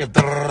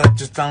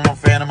cistan lo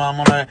fenim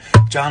amore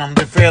canım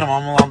de ferim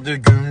amlam de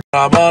gün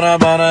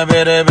bara bara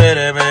bere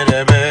bere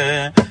bere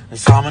be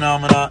samın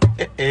amına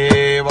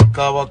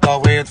vaka vaka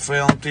wait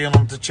film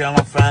tinum te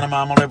channel fenim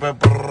amore be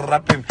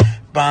rapim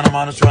benim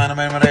anı şu an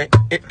benim de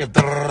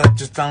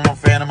cistan lo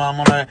fenim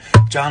amore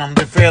canım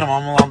de ferim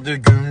amlam de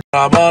gün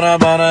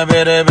bara bara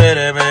bere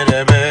bere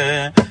bere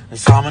be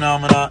samın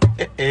amına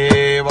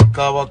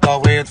vaka vaka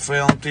wait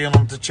film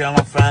tinum te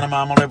channel fenim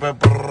amore be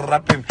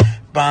rapim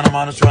benim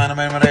anı şu an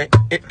benim de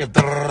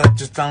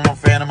cistan lo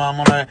fenim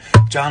amore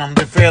canım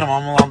de ferim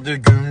amlam de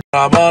gün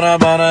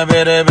bara bara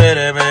bere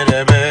bere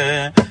bere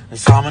be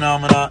samın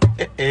amına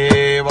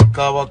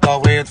vaka vaka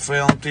wait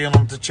film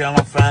tinum te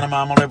channel fenim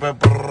amore be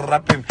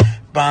rapim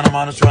benim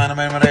anı şu an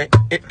benim de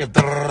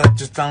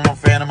cistan lo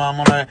fenim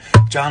amore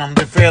canım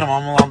de ferim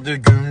amlam de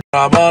gün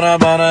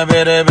bara bara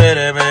bere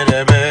bere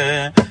bere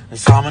be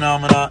samın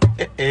amına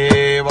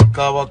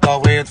vaka vaka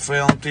wait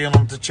film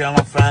tinum te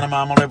channel fenim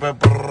amore be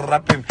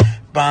rapim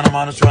benim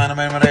anı şu an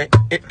benim de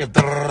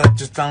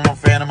cistan lo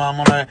fenim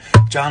amore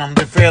canım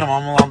de ferim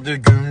amlam de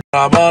gün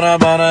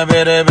bara bara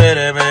bere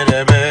bere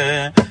bere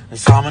be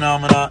samın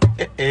amına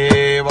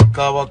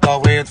vaka vaka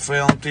wait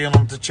film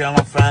tinum te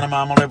channel fenim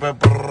amore be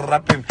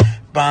rapim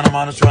benim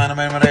anı şu an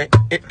benim de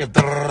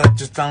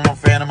cistan lo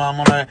fenim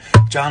amore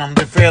canım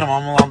de ferim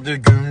amlam de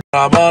gün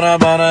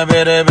bara bara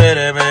bere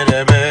bere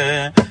bere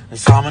be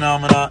samın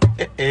amına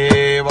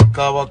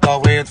vaka vaka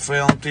wait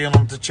film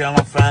tinum te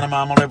channel fenim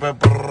amore be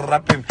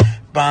rapim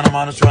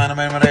Panama şu an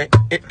benim re.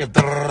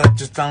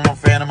 Just tell no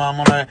fan, I'm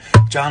on it.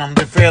 Canım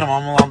de ferm,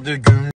 I'm on the gün.